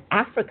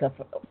Africa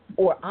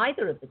or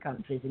either of the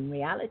countries in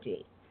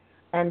reality.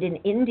 And in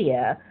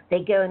India,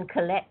 they go and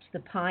collect the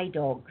pie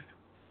dogs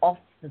off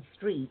the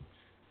streets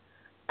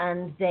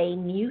and they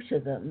neuter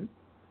them,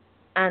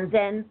 and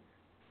then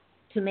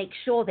to make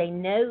sure they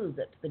know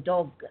that the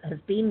dog has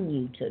been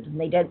neutered and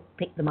they don't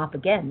pick them up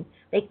again,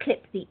 they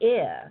clip the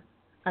ear,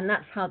 and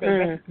that's how they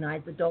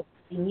recognize the dog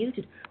has been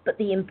neutered. But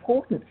the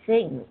important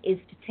thing is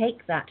to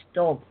take that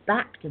dog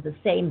back to the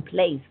same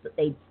place that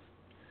they've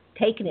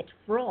taken it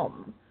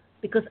from,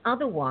 because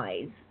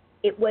otherwise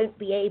it won't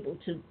be able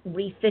to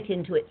refit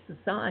into its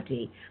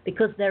society,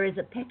 because there is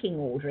a pecking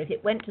order. If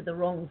it went to the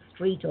wrong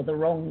street or the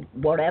wrong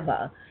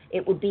whatever,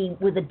 it would be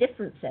with a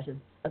different set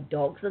of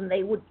dogs and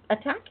they would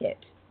attack it.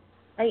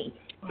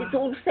 It's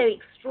all so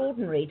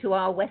extraordinary to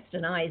our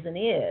Western eyes and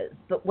ears,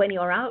 but when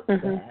you're out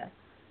there,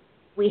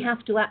 we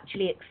have to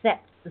actually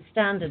accept the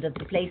standard of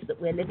the place that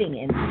we're living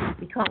in.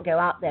 We can't go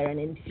out there and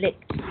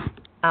inflict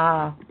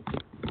our,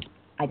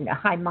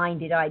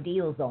 high-minded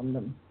ideals on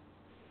them.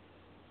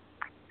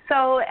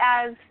 So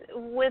as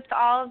with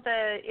all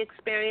the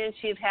experience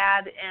you've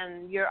had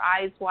and your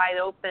eyes wide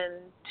open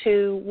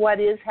to what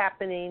is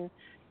happening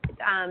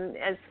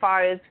as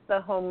far as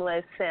the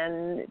homeless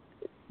and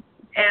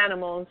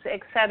animals,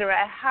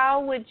 etc.,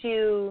 how would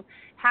you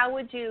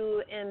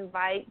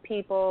invite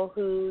people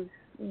whose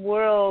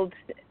world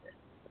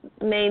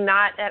may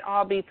not at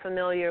all be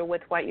familiar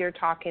with what you're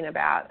talking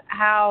about?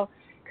 How?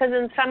 Because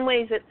in some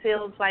ways it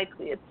feels like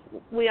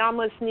we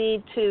almost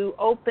need to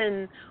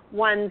open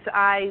one's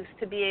eyes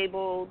to be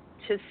able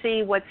to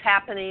see what's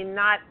happening,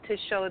 not to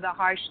show the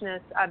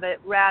harshness of it,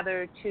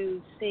 rather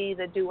to see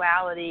the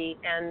duality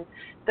and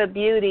the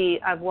beauty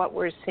of what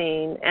we're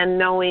seeing, and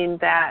knowing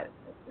that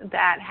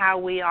how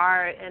we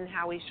are and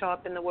how we show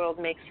up in the world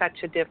makes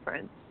such a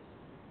difference.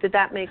 Did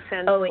that make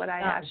sense, what I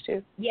asked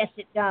you? Yes,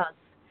 it does.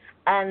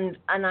 And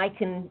I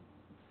can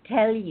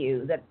tell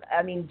you that,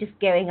 just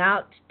going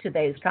out to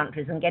those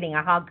countries and getting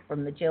a hug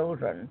from the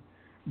children,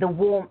 the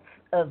warmth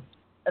of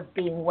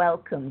being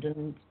welcomed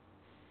and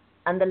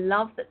the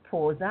love that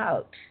pours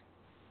out,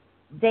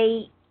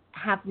 they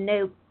have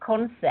no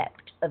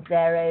concept of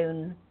their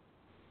own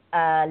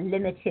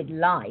limited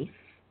life,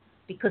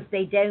 because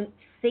they don't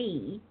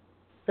see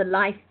the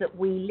life that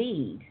we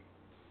lead,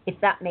 if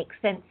that makes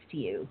sense to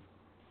you.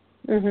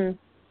 Mm-hmm.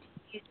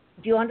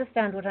 Do you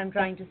understand what I'm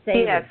trying to say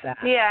with that?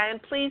 Yeah,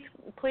 and please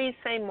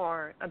say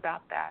more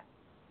about that.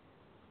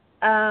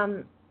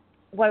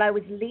 Well, I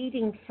was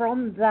leading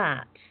from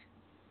that.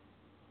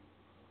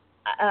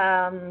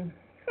 I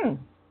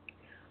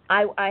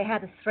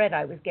had a thread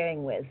I was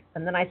going with,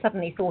 and then I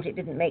suddenly thought it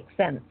didn't make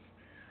sense.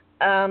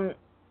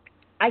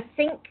 I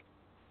think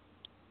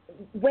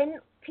when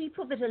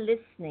people that are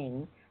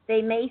listening,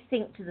 they may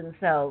think to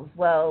themselves,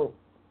 well,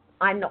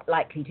 I'm not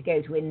likely to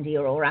go to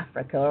India or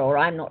Africa, or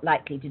I'm not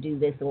likely to do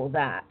this or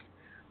that.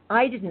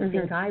 I didn't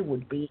think I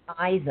would be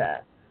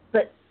either.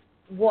 But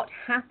what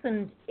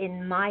happened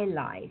in my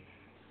life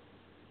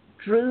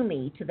drew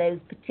me to those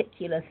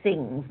particular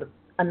things,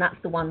 and that's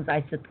the ones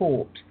I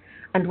support.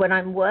 And when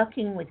I'm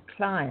working with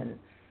clients,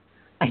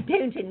 I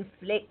don't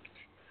inflict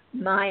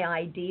my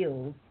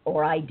ideals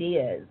or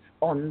ideas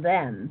on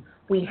them.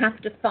 We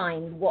have to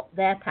find what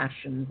their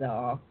passions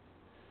are.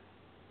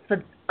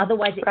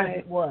 Otherwise it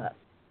doesn't work.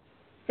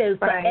 So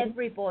for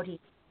everybody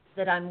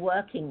that I'm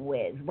working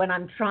with, when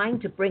I'm trying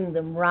to bring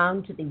them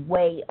round to the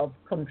way of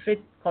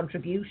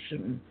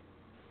contribution,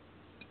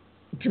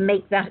 to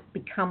make that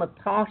become a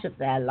part of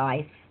their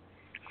life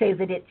so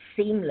that it's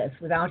seamless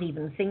without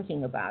even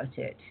thinking about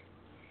it,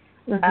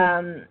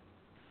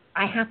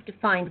 I have to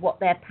find what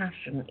their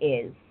passion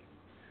is,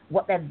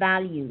 what their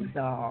values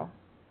are,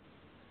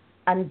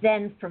 and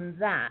then from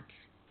that,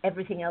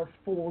 everything else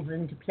falls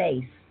into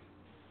place.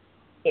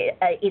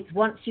 It's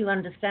once you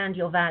understand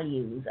your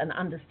values and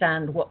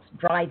understand what's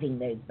driving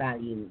those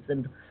values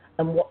and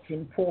what's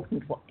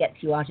important, what gets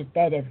you out of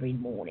bed every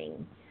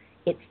morning,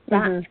 it's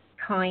that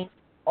kind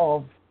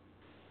of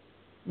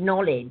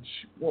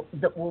knowledge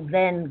that will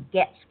then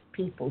get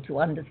people to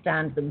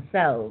understand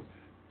themselves.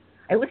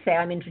 I always say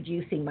I'm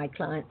introducing my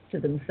clients to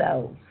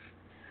themselves,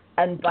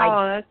 and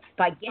by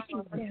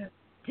getting them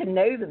to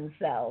know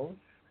themselves,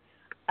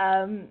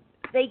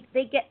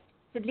 they get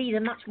to lead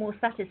a much more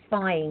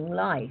satisfying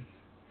life.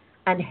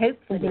 And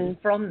hopefully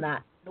from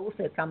that will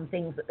also come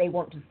things that they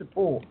want to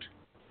support,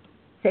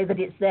 so that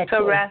it's their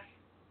choice.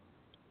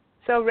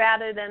 So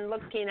rather than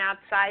looking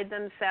outside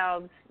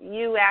themselves,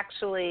 you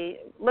actually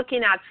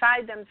looking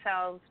outside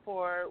themselves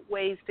for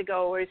ways to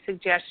go or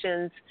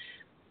suggestions,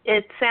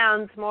 it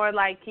sounds more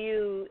like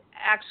you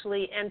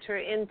actually enter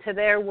into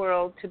their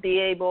world to be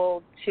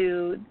able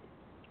to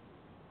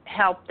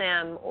help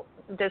them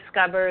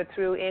discover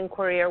through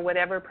inquiry or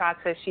whatever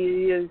process you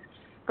use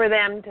for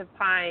them to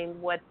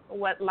find what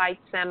lights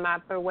them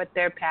up or what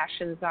their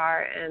passions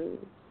are and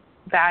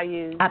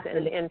values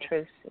and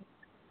interests.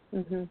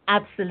 Mm-hmm.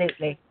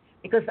 Absolutely.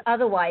 Because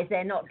otherwise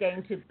they're not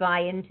going to buy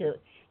into,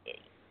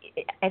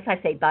 if I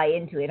say buy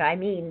into it, I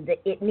mean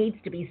that it needs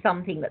to be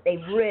something that they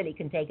really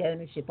can take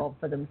ownership of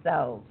for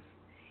themselves.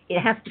 It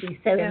has to be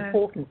so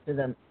important to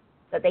them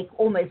that they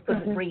almost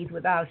couldn't breathe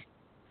without it.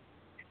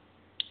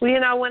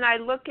 Well, when I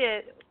look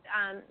at,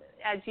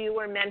 as you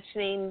were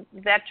mentioning,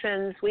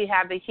 veterans, we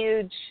have a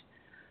huge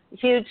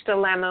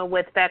dilemma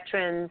with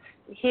veterans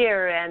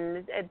here,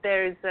 and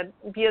there's a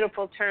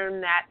beautiful term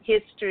that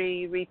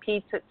history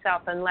repeats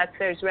itself unless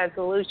there's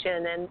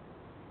resolution. And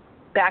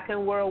back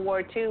in World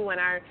War II, when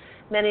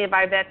many of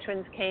our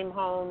veterans came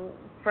home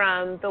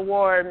from the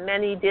war,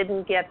 many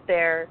didn't get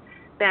their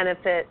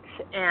benefits,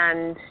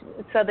 and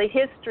so the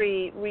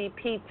history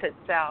repeats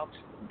itself.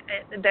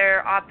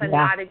 They're often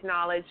not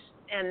acknowledged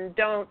and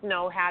don't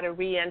know how to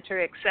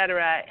re-enter,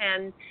 etc.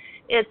 And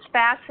it's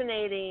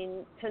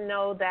fascinating to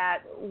know that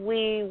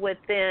we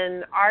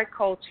within our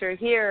culture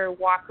here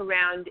walk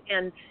around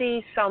and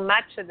see so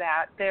much of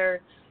that.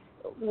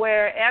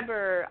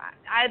 Wherever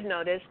I've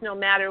noticed, no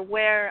matter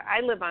where,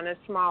 I live on a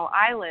small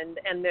island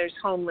and there's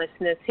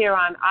homelessness here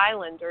on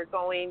island, or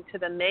going to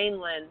the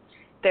mainland,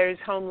 there's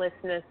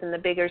homelessness in the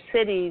bigger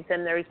cities,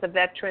 and there's the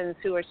veterans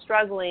who are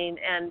struggling.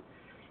 And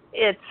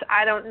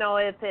I don't know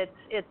if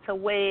it's a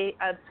way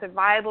of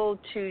survival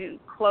to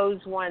close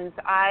one's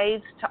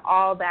eyes to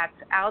all that's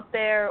out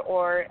there,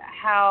 or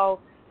how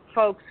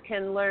folks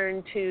can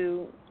learn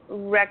to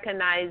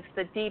recognize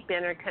the deep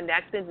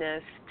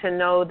interconnectedness, to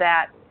know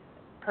that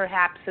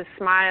perhaps a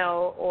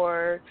smile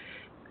or,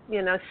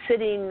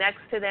 sitting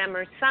next to them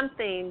or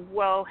something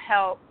will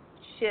help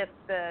shift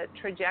the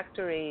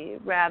trajectory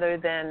rather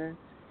than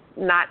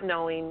not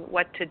knowing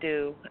what to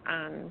do.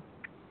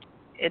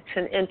 It's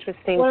an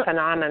interesting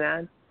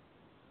phenomenon.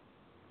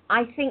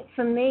 I think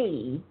for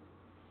me,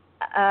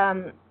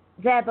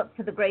 there but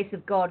for the grace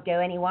of God go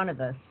any one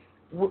of us.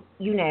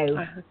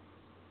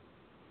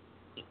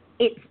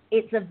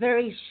 It's a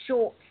very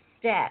short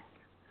step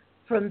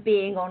from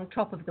being on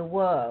top of the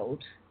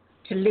world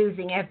to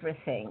losing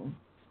everything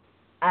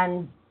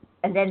and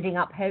ending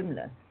up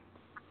homeless.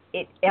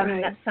 I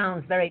mean, that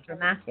sounds very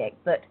dramatic,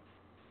 but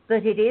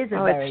it is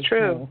a very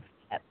small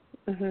step.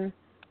 Mm-hmm.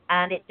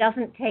 And it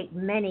doesn't take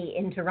many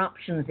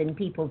interruptions in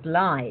people's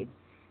lives.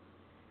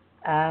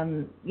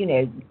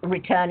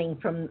 Returning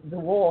from the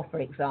war, for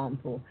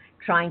example,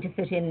 trying to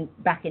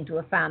fit back into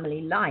a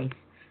family life,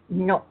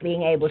 not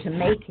being able to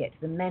make it,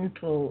 the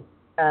mental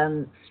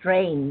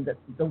strain that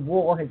the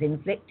war has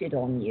inflicted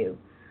on you.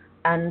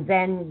 And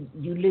then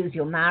you lose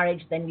your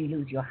marriage, then you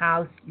lose your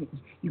house,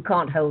 you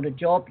can't hold a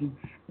job.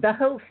 The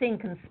whole thing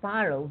can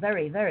spiral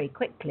very, very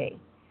quickly.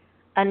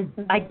 And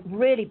I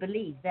really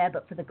believe there,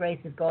 but for the grace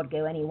of God,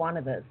 go any one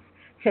of us.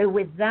 So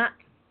with that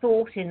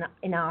thought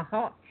in our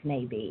hearts,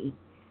 maybe,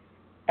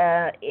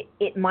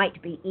 it might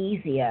be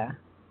easier.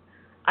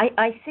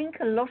 I think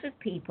a lot of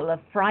people are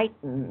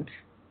frightened.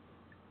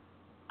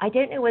 I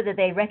don't know whether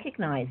they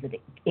recognize that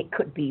it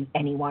could be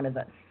any one of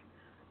us,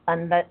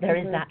 and that there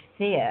is that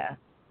fear,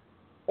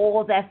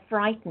 or they're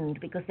frightened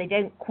because they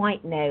don't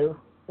quite know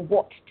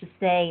what to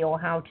say or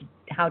how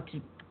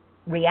to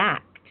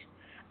react.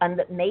 And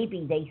that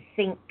maybe they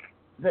think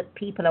that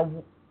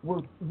people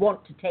will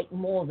want to take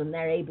more than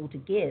they're able to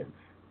give.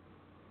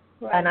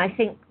 Right. And I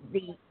think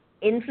the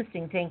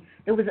interesting thing,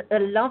 there was a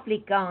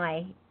lovely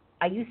guy,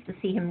 I used to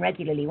see him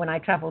regularly when I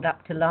travelled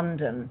up to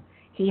London.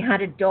 He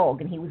had a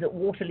dog, and he was at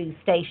Waterloo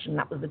Station,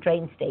 that was the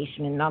train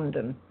station in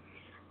London.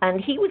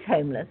 And he was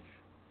homeless,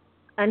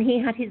 and he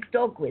had his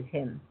dog with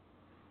him.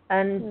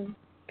 And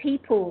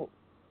people...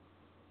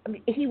 I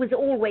mean, he was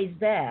always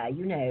there,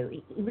 He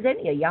was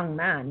only a young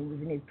man. He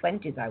was in his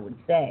 20s, I would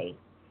say.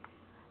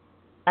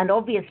 And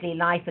obviously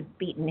life had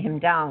beaten him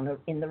down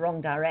in the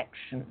wrong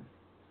direction.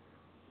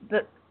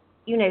 But,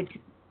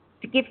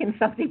 to give him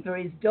something for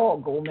his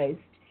dog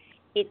almost,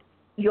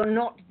 you're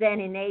not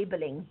then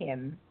enabling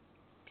him.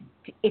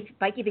 If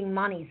by giving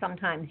money,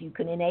 sometimes you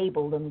can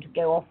enable them to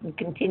go off and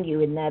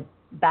continue in their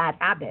bad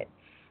habits.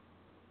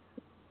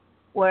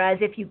 Whereas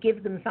if you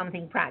give them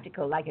something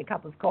practical, like a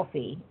cup of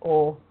coffee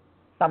or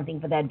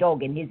something for their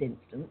dog in his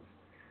instance,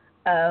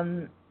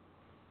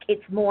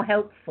 it's more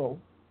helpful.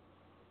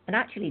 And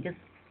actually just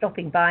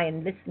stopping by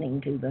and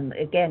listening to them,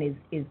 again,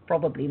 is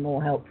probably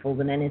more helpful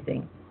than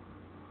anything.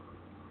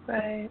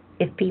 Right.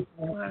 If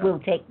people will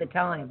take the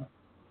time.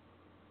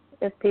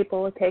 If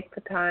people will take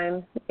the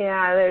time.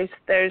 Yeah,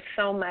 there's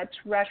so much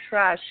rush.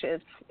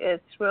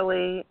 It's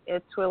really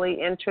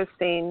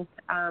interesting.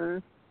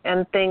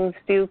 and things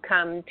do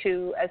come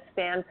to a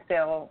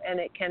standstill, and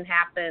it can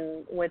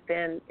happen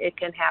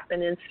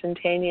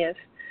instantaneous,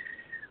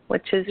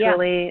 which is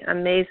really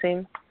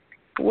amazing.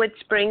 Which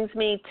brings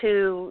me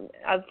to,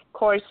 of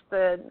course,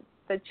 the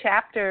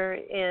chapter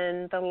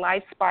in the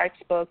Life Sparks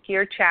book.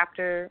 Your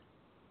chapter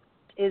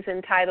is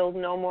entitled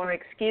No More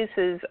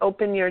Excuses,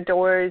 Open Your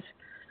Doors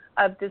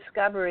of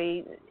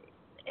Discovery.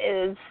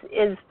 Is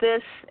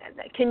this,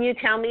 can you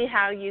tell me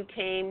how you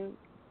came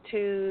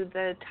to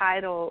the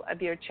title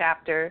of your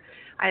chapter?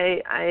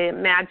 I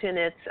imagine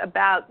it's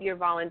about your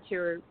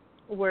volunteer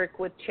work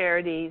with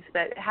charities,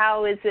 but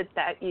how is it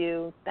that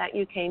you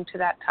came to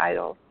that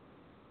title?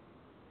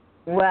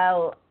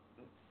 Well,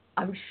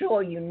 I'm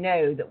sure you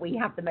know that we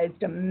have the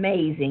most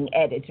amazing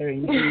editor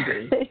in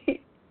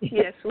Judy.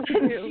 Yes, we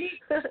do.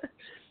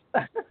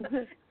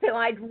 So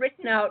I'd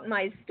written out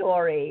my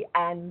story,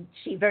 and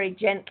she very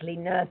gently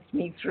nursed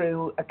me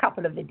through a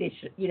couple of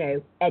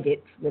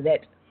edits with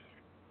it.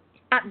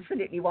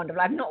 Absolutely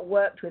wonderful. I've not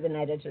worked with an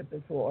editor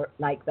before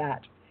like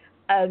that.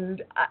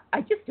 And I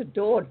just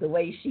adored the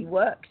way she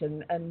worked,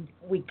 and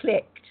we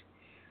clicked.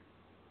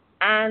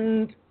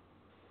 And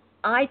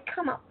I'd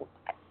come up,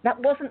 that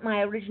wasn't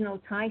my original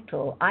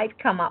title. I'd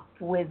come up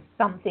with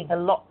something a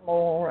lot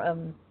more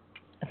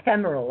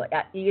ephemeral,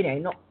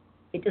 not,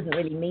 it doesn't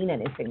really mean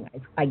anything.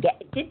 I get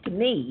it did to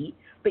me,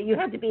 but you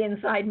had to be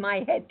inside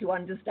my head to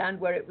understand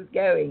where it was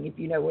going, if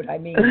you know what I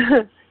mean.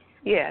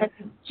 Yes.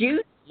 And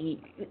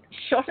Judy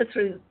shot her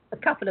through a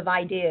couple of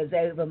ideas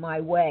over my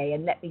way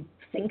and let me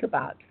think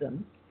about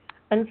them.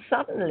 And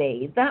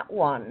suddenly that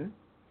one,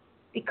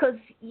 because,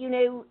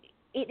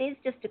 it is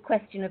just a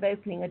question of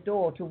opening a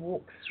door to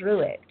walk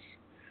through it.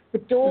 The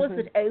doors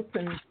that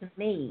opened to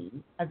me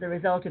as a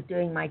result of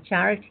doing my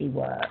charity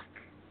work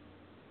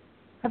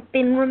have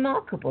been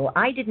remarkable.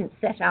 I didn't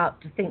set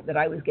out to think that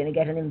I was going to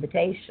get an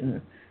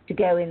invitation to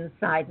go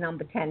inside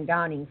number 10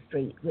 Downing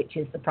Street, which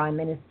is the Prime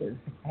Minister's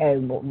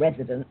home or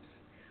residence,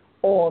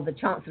 or the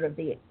Chancellor of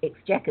the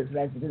Exchequer's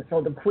residence,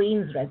 or the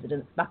Queen's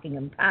residence,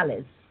 Buckingham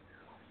Palace,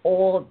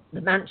 or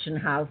the Mansion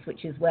House,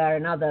 which is where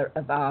another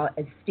of our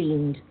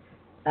esteemed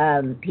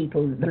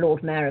people, the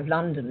Lord Mayor of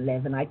London,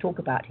 live, and I talk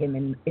about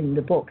him in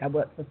the book. I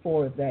worked for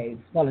 4 of those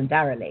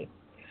voluntarily.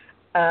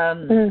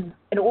 And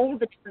all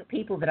the different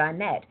people that I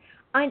met,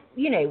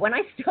 when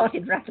I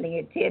started rattling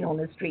a tin on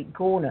a street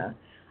corner,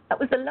 that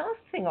was the last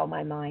thing on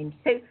my mind.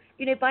 So,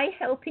 by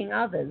helping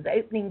others,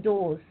 opening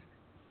doors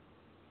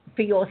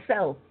for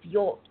yourself,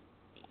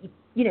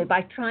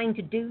 by trying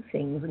to do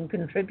things and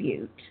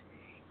contribute,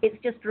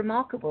 it's just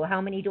remarkable how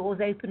many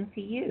doors open for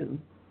you.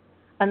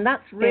 And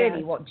that's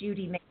really what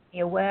Judy made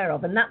me aware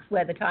of, and that's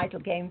where the title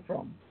came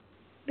from.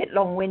 A bit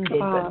long-winded,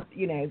 but, that's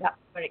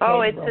where it came from.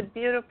 Oh, it's a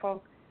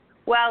beautiful...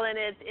 Well, and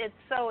it's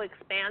so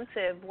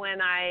expansive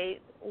when I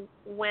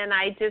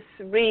just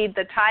read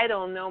the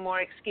title, No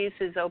More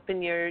Excuses,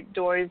 Open Your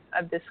Doors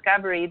of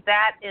Discovery.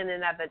 That in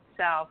and of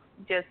itself,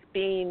 just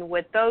being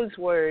with those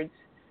words,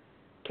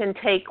 can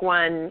take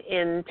one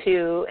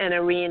into an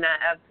arena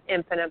of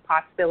infinite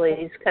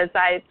possibilities, because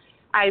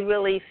I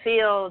really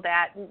feel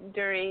that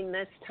during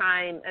this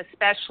time,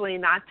 especially,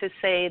 not to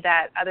say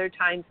that other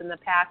times in the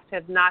past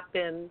have not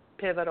been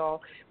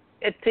pivotal,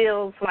 it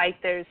feels like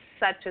there's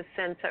such a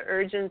sense of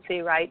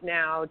urgency right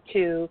now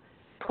to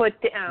put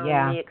down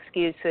the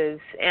excuses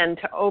and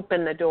to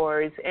open the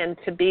doors and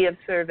to be of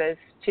service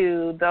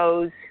to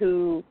those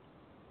who,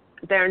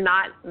 they're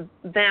not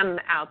them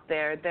out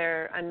there,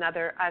 they're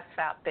another us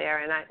out there.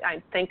 And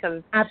I think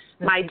of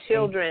my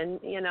children,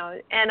 and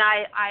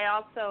I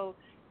also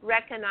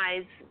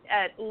recognize,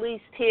 at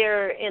least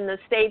here in the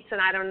States,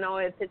 and I don't know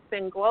if it's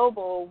been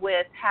global,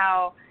 with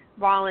how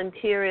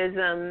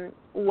volunteerism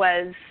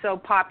was so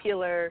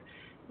popular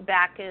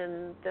back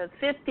in the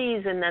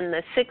 50s and then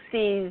the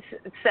 60s,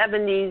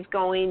 70s,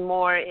 going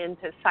more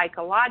into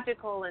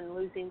psychological and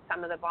losing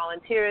some of the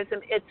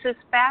volunteerism. It's just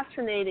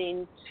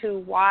fascinating to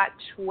watch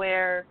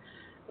where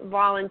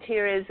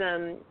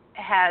volunteerism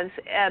has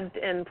ebbed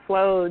and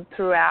flowed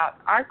throughout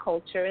our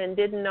culture, and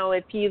didn't know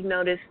if you've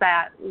noticed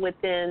that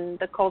within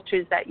the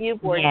cultures that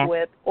you've worked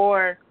with,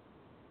 or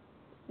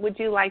would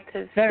you like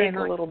to speak a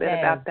little bit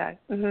about that?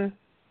 Mm-hmm.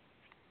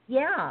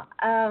 Yeah.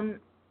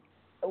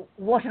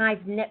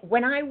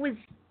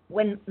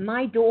 When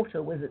my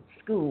daughter was at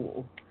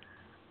school,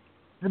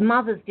 the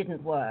mothers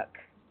didn't work.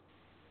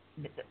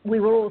 We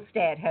were all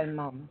stay-at-home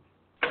moms.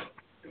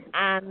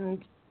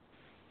 And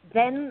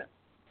then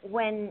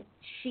when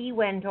she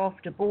went off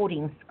to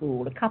boarding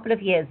school, a couple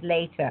of years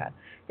later,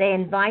 they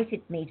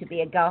invited me to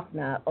be a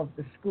governor of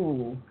the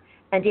school.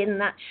 And in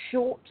that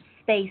short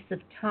space of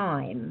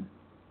time,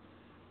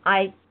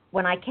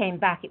 when I came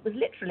back, it was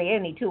literally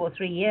only 2 or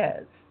 3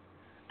 years,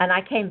 and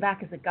I came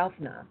back as a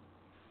governor,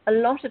 a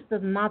lot of the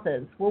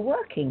mothers were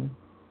working.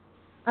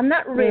 And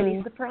that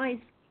really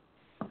surprised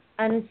me.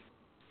 And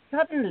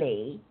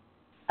suddenly,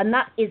 and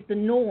that is the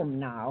norm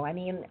now. I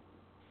mean,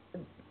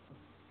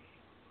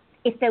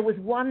 if there was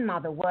one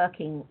mother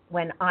working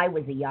when I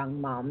was a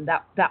young mum,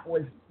 that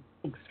was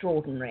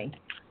extraordinary.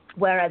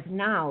 Whereas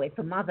now, if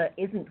a mother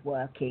isn't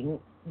working,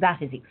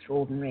 that is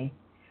extraordinary.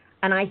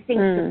 And I think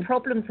the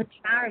problem for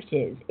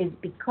charities is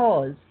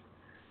because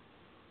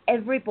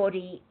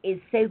everybody is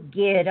so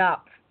geared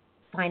up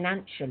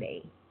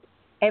financially.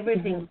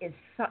 Everything is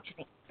such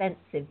an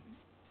expensive,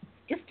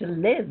 just to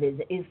live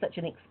is such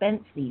an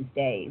expense these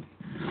days,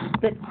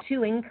 that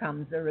two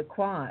incomes are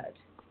required.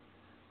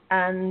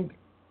 And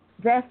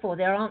therefore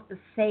there aren't the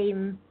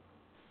same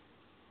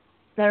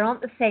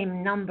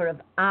number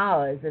of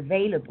hours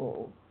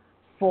available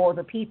for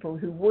the people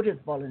who would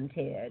have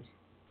volunteered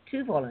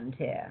to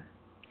volunteer.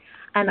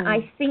 And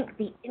I think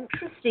the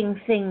interesting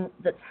thing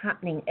that's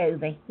happening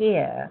over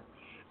here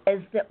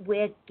is that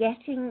we're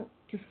getting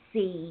to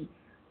see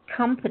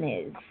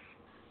companies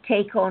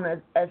take on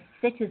a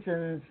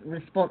citizen's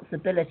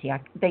responsibility.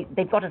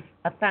 They've got a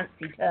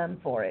fancy term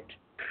for it,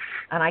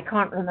 and I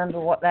can't remember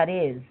what that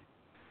is.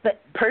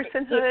 But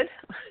personhood?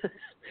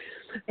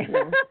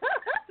 No,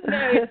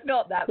 it's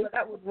not that, but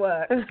that would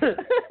work. No,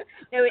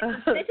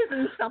 it's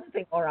citizen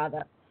something or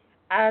other.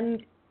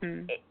 And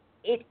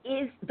it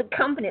is the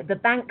company, the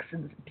banks,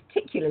 and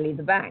particularly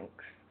the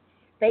banks,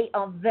 they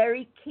are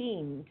very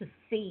keen to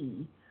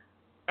see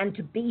and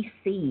to be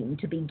seen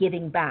to be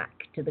giving back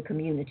to the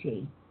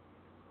community.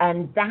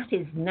 And that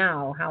is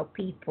now how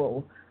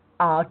people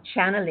are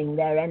channeling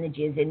their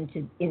energies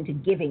into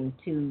giving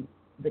to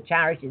the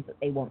charities that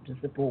they want to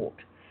support.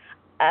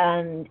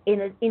 And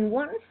in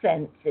one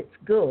sense, it's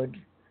good,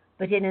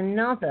 but in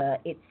another,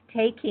 it's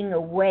taking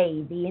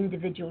away the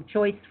individual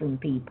choice from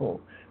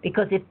people.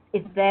 Because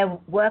if they're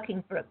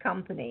working for a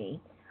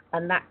company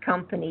and that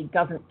company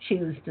doesn't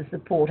choose to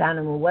support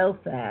animal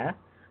welfare,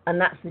 and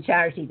that's the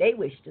charity they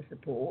wish to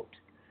support,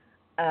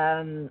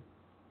 then,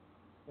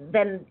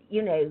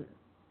 you know,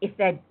 if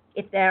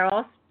they're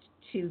asked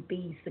to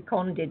be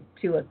seconded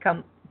to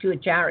a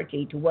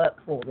charity to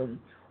work for them,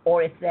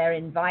 or if they're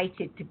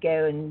invited to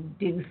go and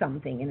do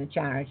something in a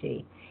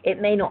charity, it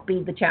may not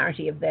be the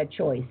charity of their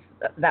choice.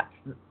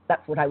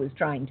 That's what I was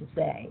trying to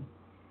say.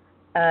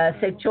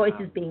 So choice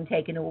is being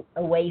taken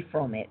away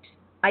from it.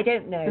 I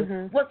don't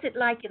know. What's it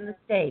like in the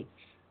States?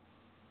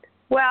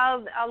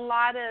 Well, a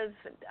lot of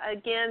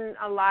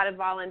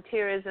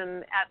volunteerism,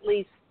 at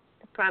least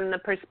from the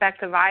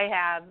perspective I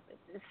have,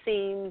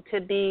 seem to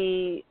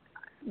be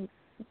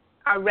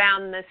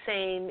around the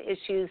same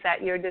issues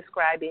that you're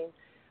describing.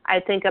 I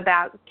think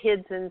about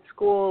kids in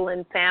school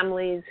and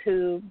families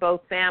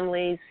both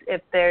families,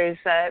 if there's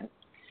a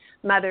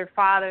mother,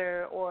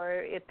 father,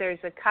 or if there's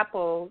a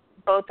couple,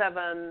 both of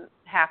them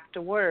have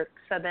to work.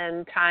 So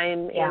then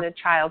time in a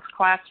child's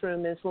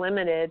classroom is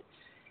limited.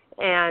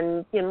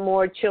 And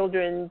more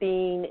children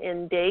being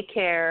in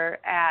daycare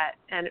at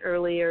an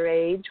earlier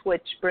age,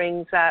 which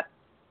brings up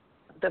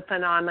the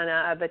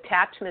phenomena of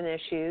attachment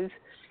issues.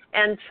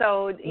 And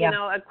so, you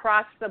know,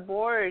 across the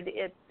board,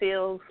 it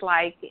feels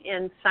like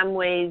in some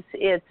ways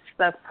it's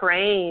the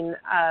fraying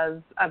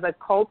of a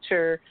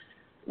culture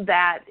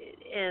that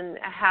in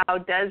how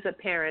does a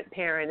parent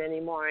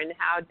anymore, and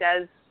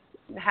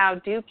how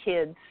do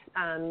kids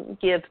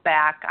give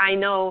back. I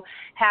know,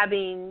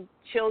 having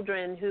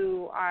children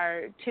who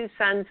are two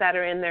sons that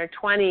are in their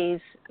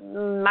 20s,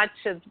 much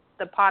of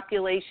the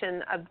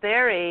population of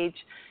their age,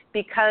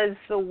 because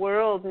the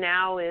world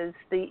now is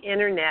the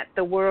internet,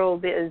 the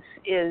world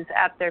is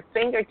at their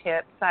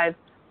fingertips. I've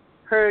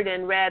heard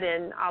and read,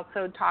 and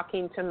also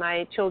talking to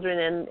my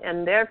children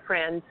and their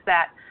friends,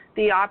 that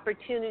the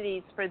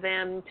opportunities for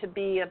them to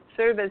be of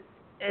service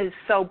is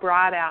so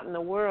broad out in the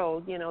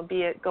world, you know,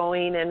 be it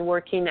going and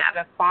working at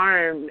a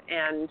farm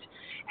and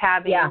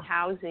having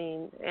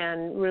housing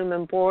and room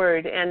and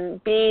board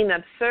and being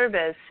of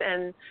service.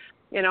 And,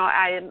 you know,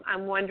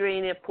 I'm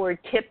wondering if the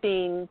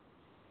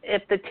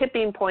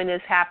tipping point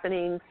is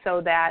happening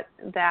so that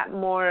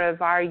more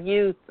of our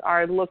youth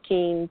are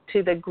looking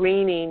to the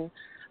greening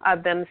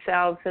of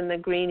themselves and the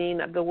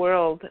greening of the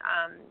world,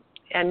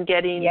 and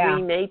getting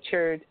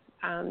renatured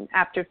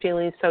after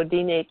feeling so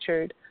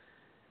denatured.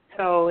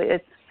 So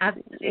it's,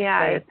 absolutely.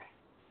 It's.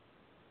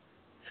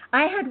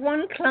 I had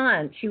one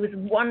client, she was a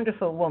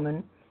wonderful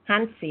woman,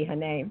 Hansi her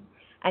name,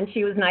 and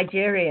she was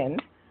Nigerian,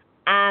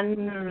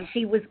 and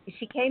she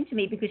came to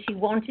me because she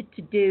wanted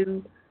to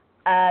do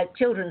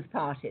children's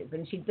parties,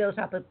 and she built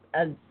up a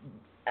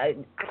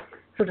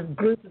sort of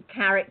group of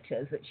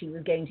characters that she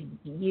was going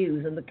to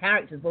use, and the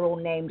characters were all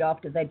named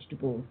after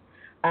vegetables.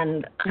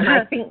 And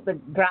I think the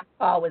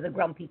grandpa was a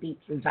grumpy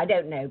beetroot. I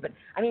don't know, but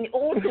I mean,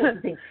 all sorts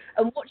of things.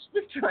 And what she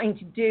was trying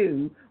to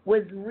do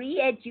was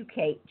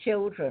re-educate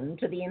children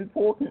to the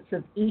importance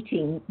of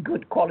eating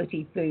good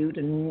quality food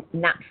and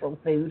natural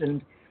food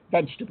and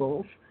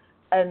vegetables.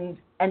 And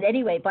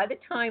anyway, by the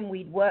time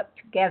we'd worked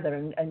together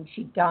and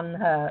she'd done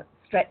her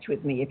stretch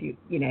with me, if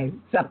you know,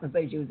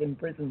 suppose she was in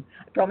prison,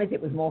 I promise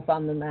it was more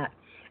fun than that.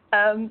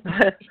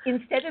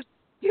 Instead of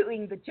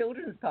doing the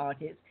children's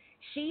parties,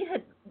 she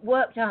had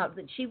worked out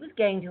that she was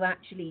going to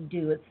actually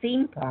do a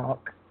theme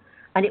park,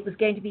 and it was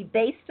going to be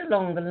based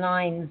along the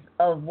lines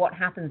of what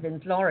happens in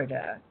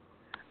Florida.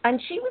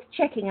 And she was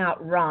checking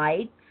out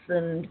rides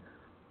and,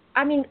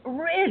 I mean,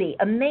 really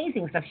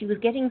amazing stuff. She was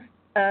getting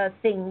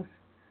things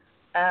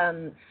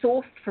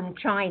sourced from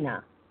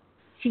China.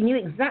 She knew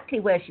exactly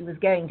where she was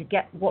going to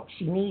get what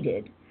she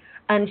needed,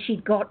 and she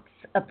got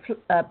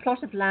a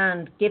plot of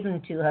land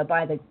given to her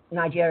by the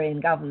Nigerian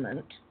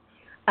government,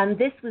 and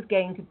this was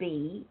going to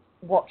be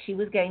what she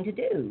was going to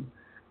do.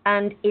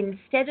 And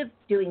instead of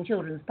doing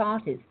children's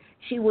parties,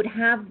 she would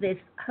have this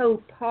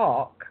whole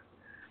park,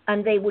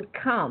 and they would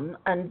come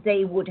and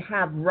they would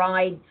have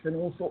rides and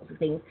all sorts of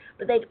things,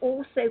 but they'd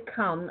also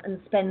come and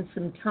spend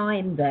some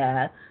time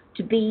there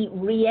to be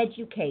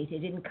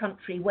re-educated in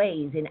country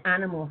ways, in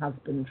animal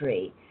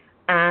husbandry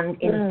and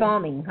in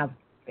farming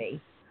husbandry.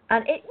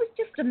 And it was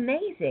just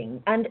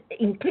amazing. And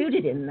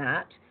included in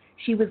that,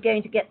 she was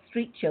going to get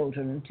street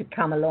children to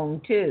come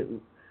along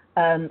too,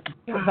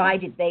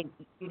 provided they,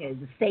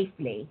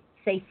 safely.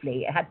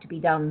 It had to be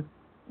done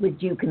with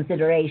due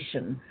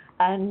consideration.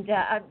 And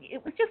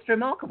it was just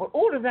remarkable.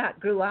 All of that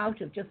grew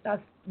out of just us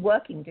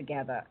working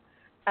together.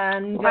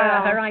 And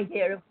her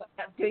idea of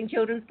doing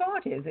children's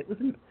parties. It was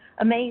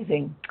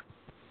amazing.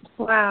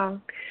 Wow.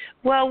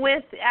 Well,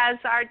 as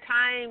our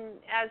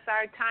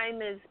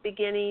time is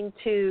beginning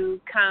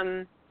to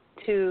come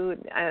to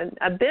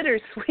a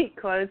bittersweet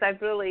close,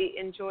 I've really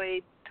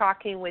enjoyed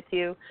talking with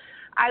you.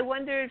 I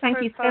wondered.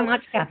 Thank you so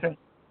much, Catherine.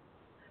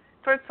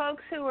 For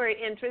folks who are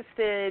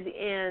interested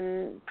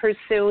in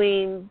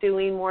pursuing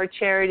doing more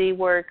charity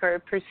work or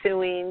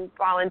pursuing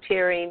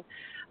volunteering,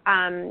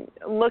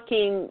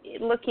 looking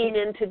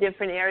into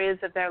different areas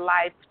of their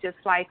life, just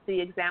like the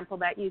example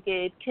that you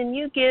gave, can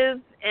you give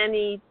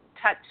any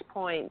touch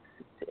points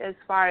as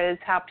far as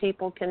how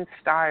people can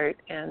start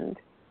and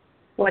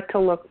what to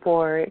look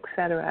for,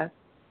 etc.?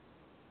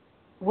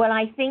 Well,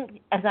 I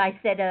think, as I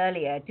said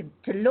earlier,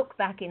 to look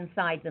back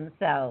inside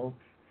themselves,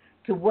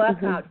 to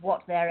work out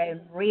what their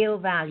own real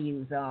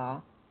values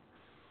are,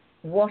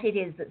 what it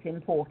is that's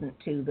important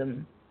to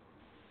them,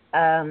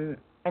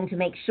 and to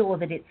make sure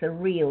that it's a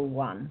real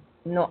one,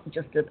 not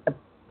just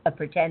a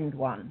pretend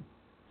one.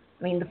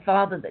 I mean, the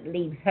father that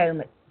leaves home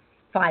at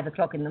 5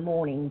 o'clock in the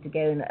morning to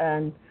go and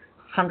earn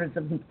hundreds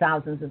of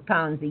thousands of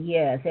pounds a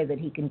year so that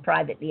he can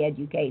privately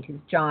educate his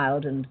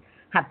child and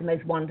have the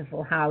most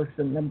wonderful house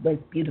and the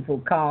most beautiful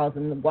cars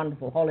and the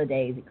wonderful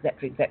holidays,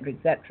 etc., etc.,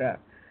 etc.,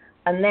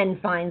 and then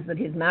finds that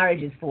his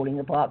marriage is falling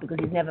apart because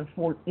he's never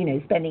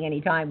spending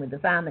any time with the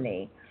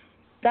family,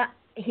 that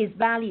his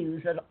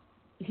values are,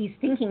 he's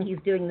thinking he's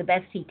doing the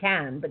best he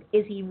can, but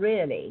is he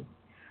really?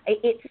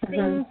 It's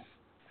things,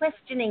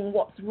 questioning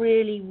what's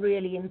really,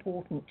 really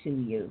important to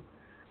you,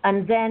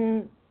 and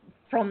then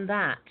from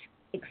that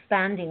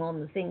expanding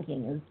on the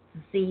thinking and to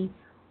see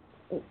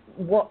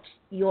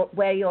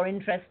where your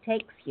interest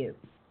takes you.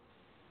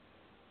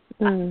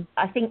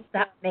 I think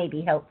that may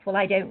be helpful.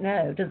 I don't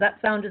know. Does that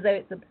sound as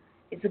though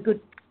it's a good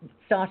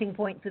starting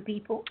point for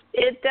people?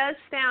 It does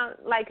sound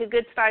like a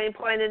good starting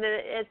point, and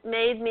it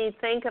made me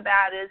think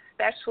about it,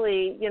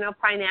 especially,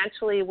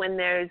 financially, when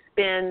there's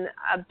been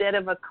a bit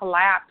of a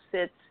collapse.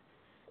 It's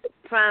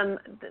from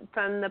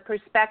the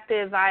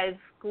perspective I've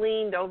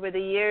gleaned over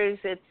the years,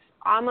 it's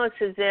almost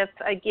as if,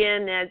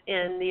 again,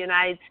 in the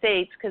United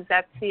States, because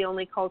that's the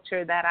only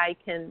culture that I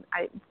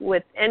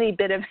with any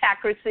bit of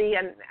accuracy,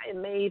 and it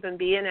may even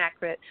be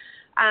inaccurate,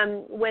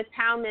 with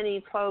how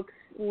many folks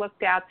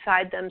looked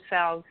outside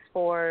themselves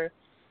for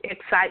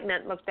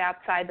excitement, looked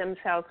outside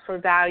themselves for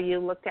value,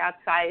 looked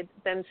outside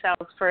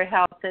themselves for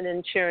health and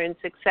insurance,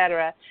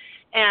 etc.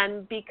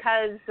 And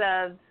because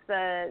of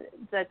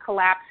the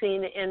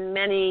collapsing in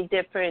many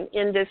different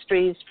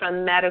industries,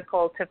 from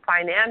medical to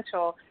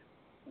financial,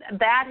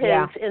 that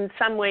has in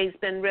some ways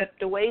been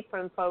ripped away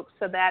from folks,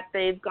 so that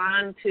they've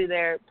gone to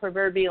their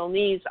proverbial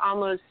knees,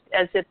 almost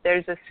as if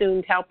there's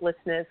assumed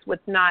helplessness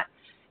with not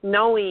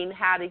knowing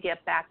how to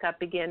get back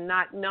up again,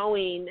 not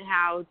knowing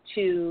how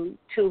to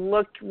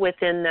look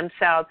within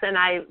themselves. And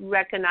I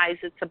recognize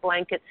it's a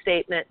blanket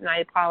statement, and I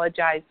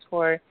apologize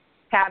for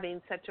having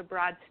such a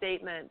broad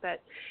statement,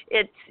 but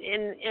it's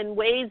in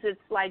ways it's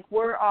like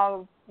we're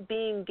all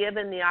being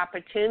given the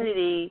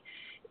opportunity,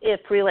 if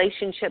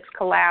relationships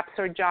collapse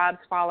or jobs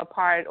fall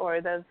apart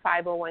or the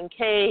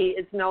 501k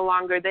is no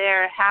longer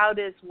there, how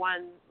does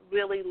one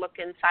really look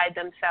inside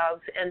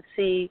themselves and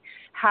see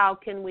how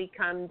can we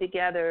come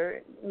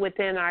together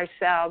within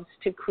ourselves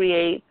to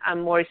create a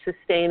more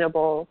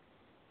sustainable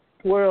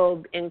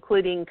world,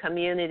 including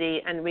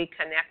community and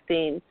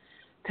reconnecting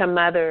to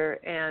Mother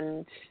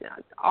and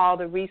all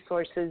the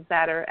resources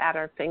that are at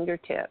our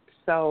fingertips.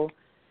 So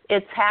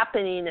it's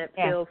happening, it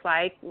feels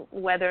like,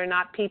 whether or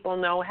not people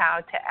know how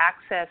to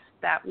access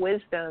that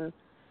wisdom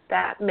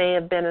that may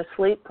have been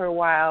asleep for a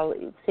while.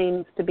 It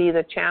seems to be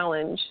the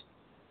challenge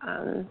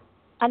and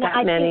that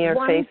I many think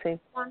are facing.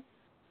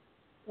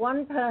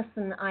 One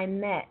person I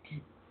met,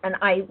 and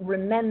I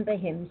remember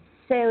him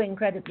so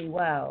incredibly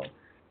well,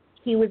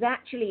 he was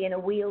actually in a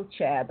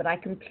wheelchair, but I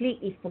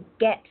completely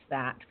forget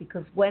that,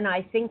 because when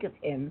I think of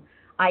him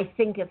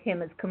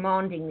as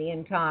commanding the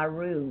entire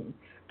room.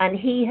 And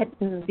he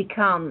had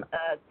become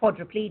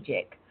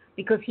quadriplegic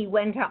because he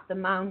went up the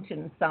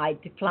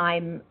mountainside to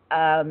climb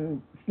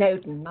Mount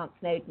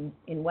Snowdon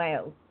in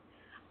Wales.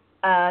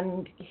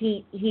 and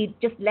he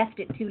just left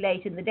it too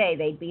late in the day.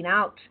 They'd been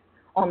out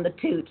on the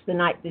toot the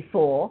night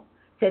before,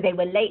 so they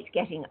were late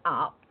getting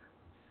up.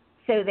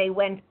 So they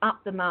went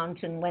up the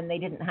mountain when they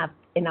didn't have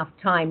enough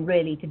time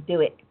really to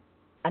do it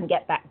and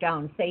get back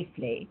down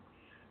safely.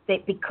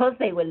 Because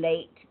they were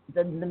late,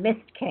 the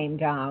mist came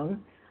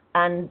down,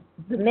 and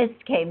the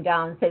mist came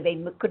down so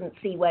they couldn't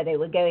see where they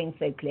were going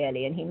so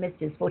clearly, and he missed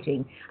his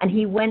footing. And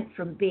he went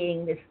from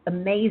being this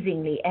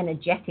amazingly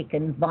energetic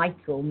and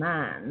vital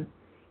man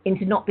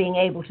into not being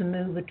able to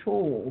move at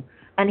all.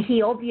 And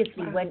he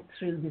obviously went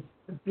through this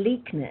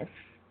bleakness,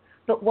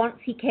 but once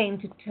he came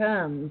to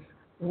terms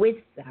with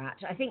that,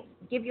 I think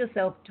give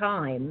yourself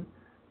time,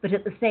 but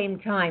at the same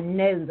time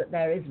know that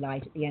there is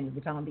light at the end of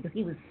the tunnel, because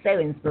he was so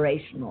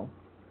inspirational.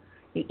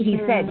 He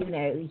said,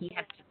 he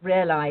had to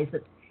realize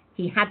that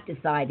he had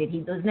decided,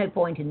 there was no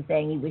point in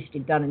saying he wished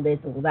he'd done this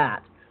or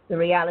that. The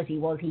reality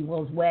was he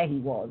was where he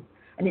was.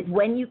 And it's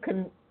when you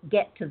can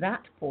get to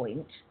that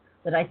point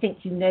that I think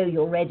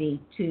you're ready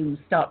to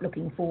start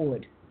looking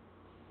forward.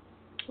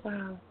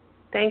 Wow.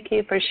 Thank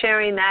you for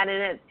sharing that.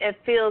 And it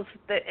feels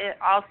that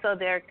also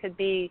there could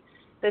be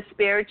the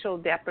spiritual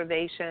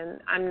deprivation.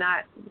 I'm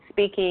not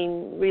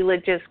speaking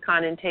religious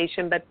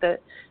connotation, but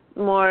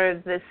more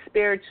of the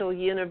spiritual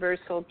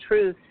universal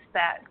truths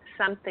that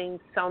something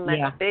so much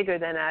bigger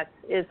than us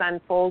is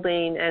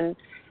unfolding, and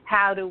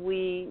how do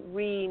we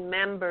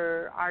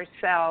remember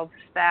ourselves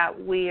that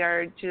we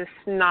are just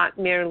not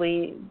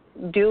merely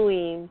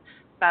doing,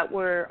 but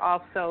we're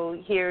also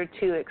here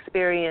to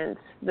experience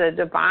the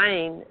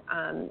divine,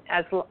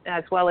 as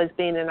well as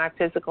being in our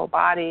physical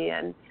body.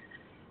 And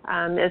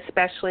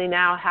especially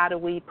now, how do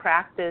we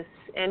practice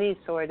any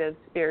sort of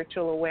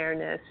spiritual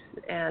awareness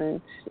and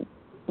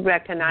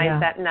recognize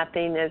that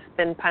nothing has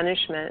been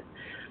punishment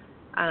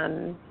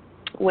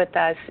with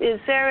us. Is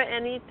there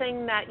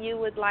anything that you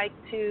would like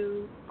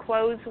to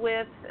close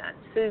with?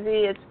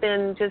 Susie, it's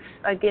been just,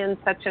 again,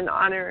 such an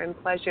honor and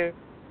pleasure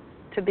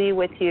to be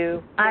with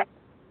you.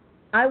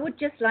 I would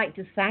just like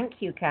to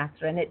thank you,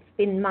 Catherine. It's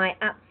been my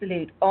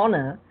absolute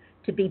honor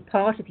to be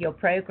part of your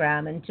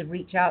program and to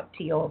reach out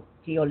to your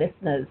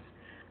listeners.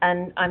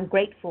 And I'm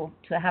grateful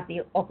to have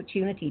the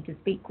opportunity to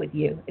speak with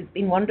you. It's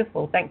been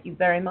wonderful. Thank you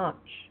very much.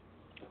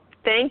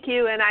 Thank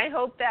you, and I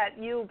hope that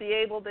you'll be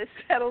able to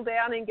settle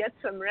down and get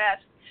some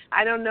rest.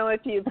 I don't know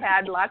if you've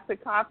had lots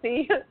of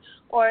coffee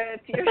or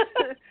if you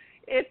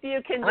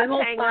can just I'm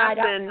all hang fired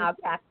up up and now,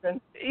 Catherine.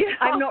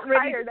 I'm not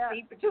ready to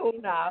sleep at all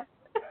now.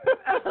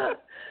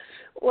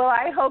 Well,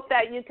 I hope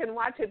that you can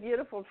watch a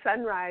beautiful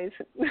sunrise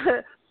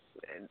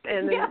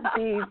and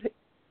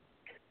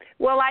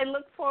Well, I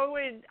look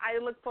forward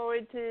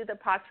to the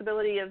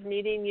possibility of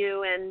meeting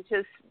you, and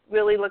just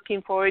really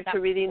looking forward to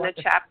reading the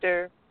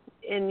chapter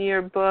in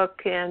your book.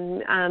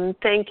 And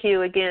thank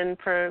you again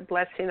for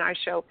blessing our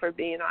show, for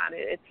being on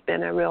it. It's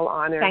been a real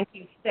honor. Thank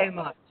you so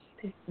much.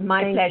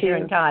 My pleasure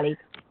entirely.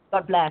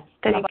 God bless.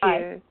 Thank Bye-bye.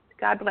 you.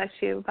 God bless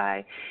you.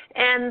 Bye.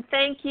 And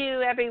thank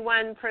you,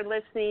 everyone, for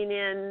listening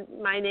in.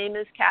 My name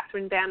is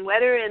Catherine Van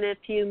Wetter, and if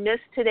you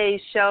missed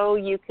today's show,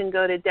 you can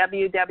go to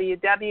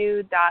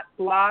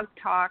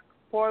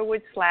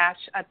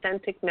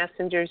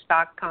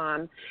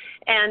www.blogtalk/authenticmessengers.com.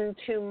 And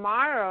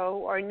tomorrow,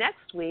 or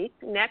next week,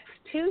 next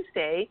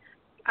Tuesday,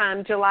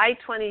 July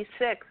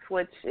 26th,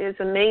 which is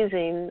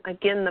amazing.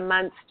 Again, the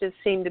months just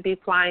seem to be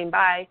flying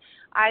by.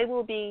 I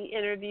will be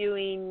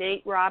interviewing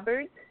Nate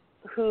Roberts,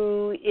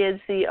 who is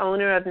the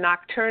owner of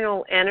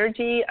Nocturnal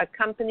Energy, a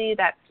company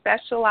that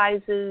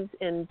specializes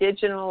in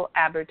digital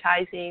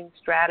advertising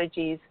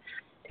strategies.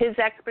 His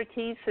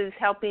expertise is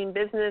helping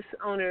business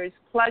owners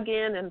plug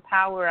in and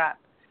power up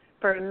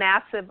for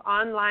massive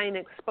online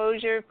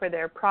exposure for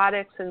their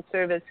products and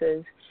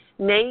services.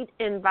 Nate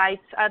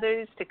invites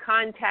others to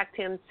contact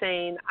him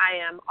saying, I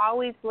am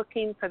always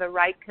looking for the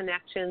right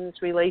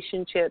connections,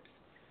 relationships,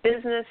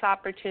 business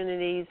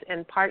opportunities,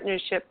 and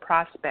partnership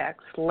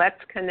prospects. Let's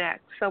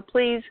connect. So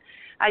please,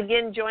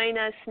 again, join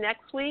us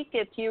next week.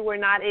 If you were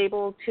not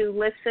able to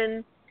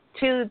listen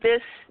to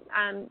this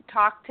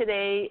talk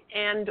today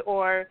and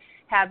or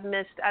have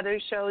missed other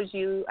shows,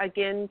 you,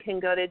 again, can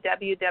go to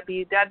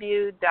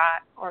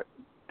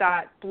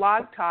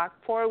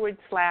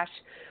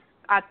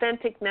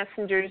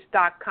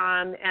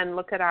www.blogtalk/authenticmessengers.com and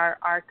look at our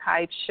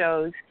archived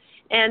shows.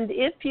 And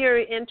if you're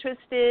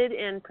interested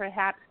in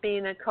perhaps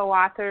being a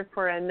co-author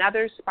for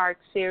another SPARKS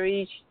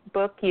series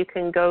book, you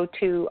can go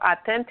to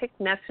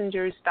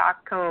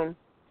authenticmessengers.com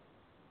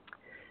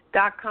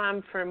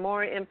for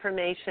more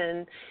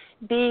information.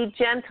 Be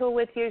gentle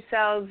with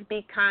yourselves,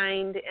 be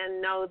kind,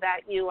 and know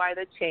that you are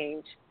the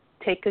change.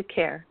 Take good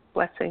care.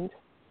 Blessings.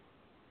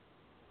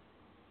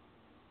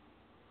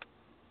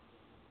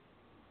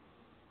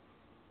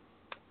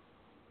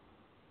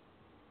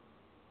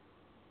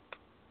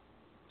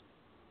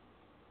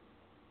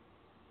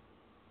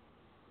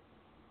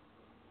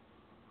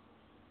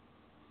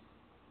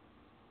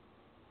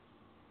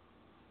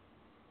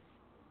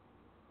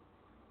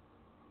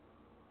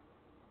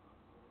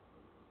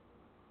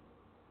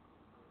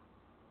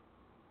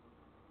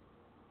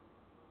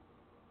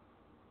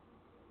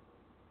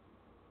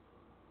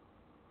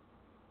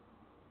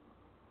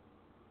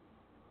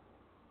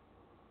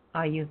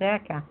 Are you there,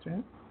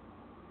 Catherine?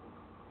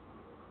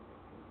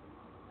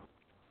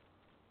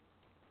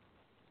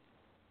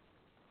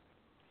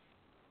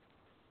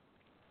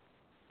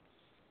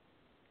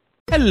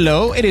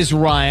 Hello, it is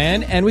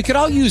Ryan, and we could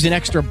all use an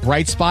extra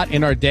bright spot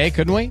in our day,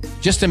 couldn't we?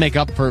 Just to make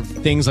up for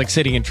things like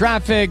sitting in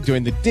traffic,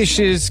 doing the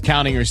dishes,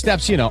 counting your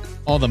steps, you know,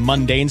 all the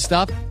mundane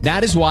stuff.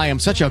 That is why I'm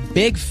such a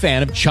big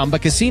fan of Chumba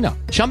Casino.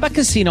 Chumba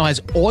Casino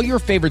has all your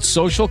favorite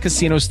social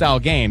casino-style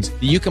games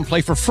that you can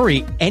play for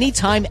free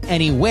anytime,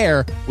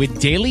 anywhere with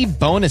daily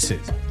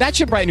bonuses. That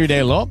should brighten your day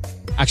a little.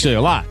 Actually,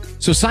 a lot.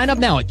 So sign up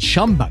now at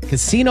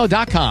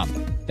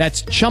ChumbaCasino.com.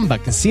 That's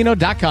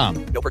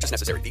ChumbaCasino.com. No purchase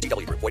necessary.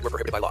 VGW Group. Void where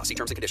prohibited by law. See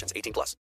terms and conditions. 18+.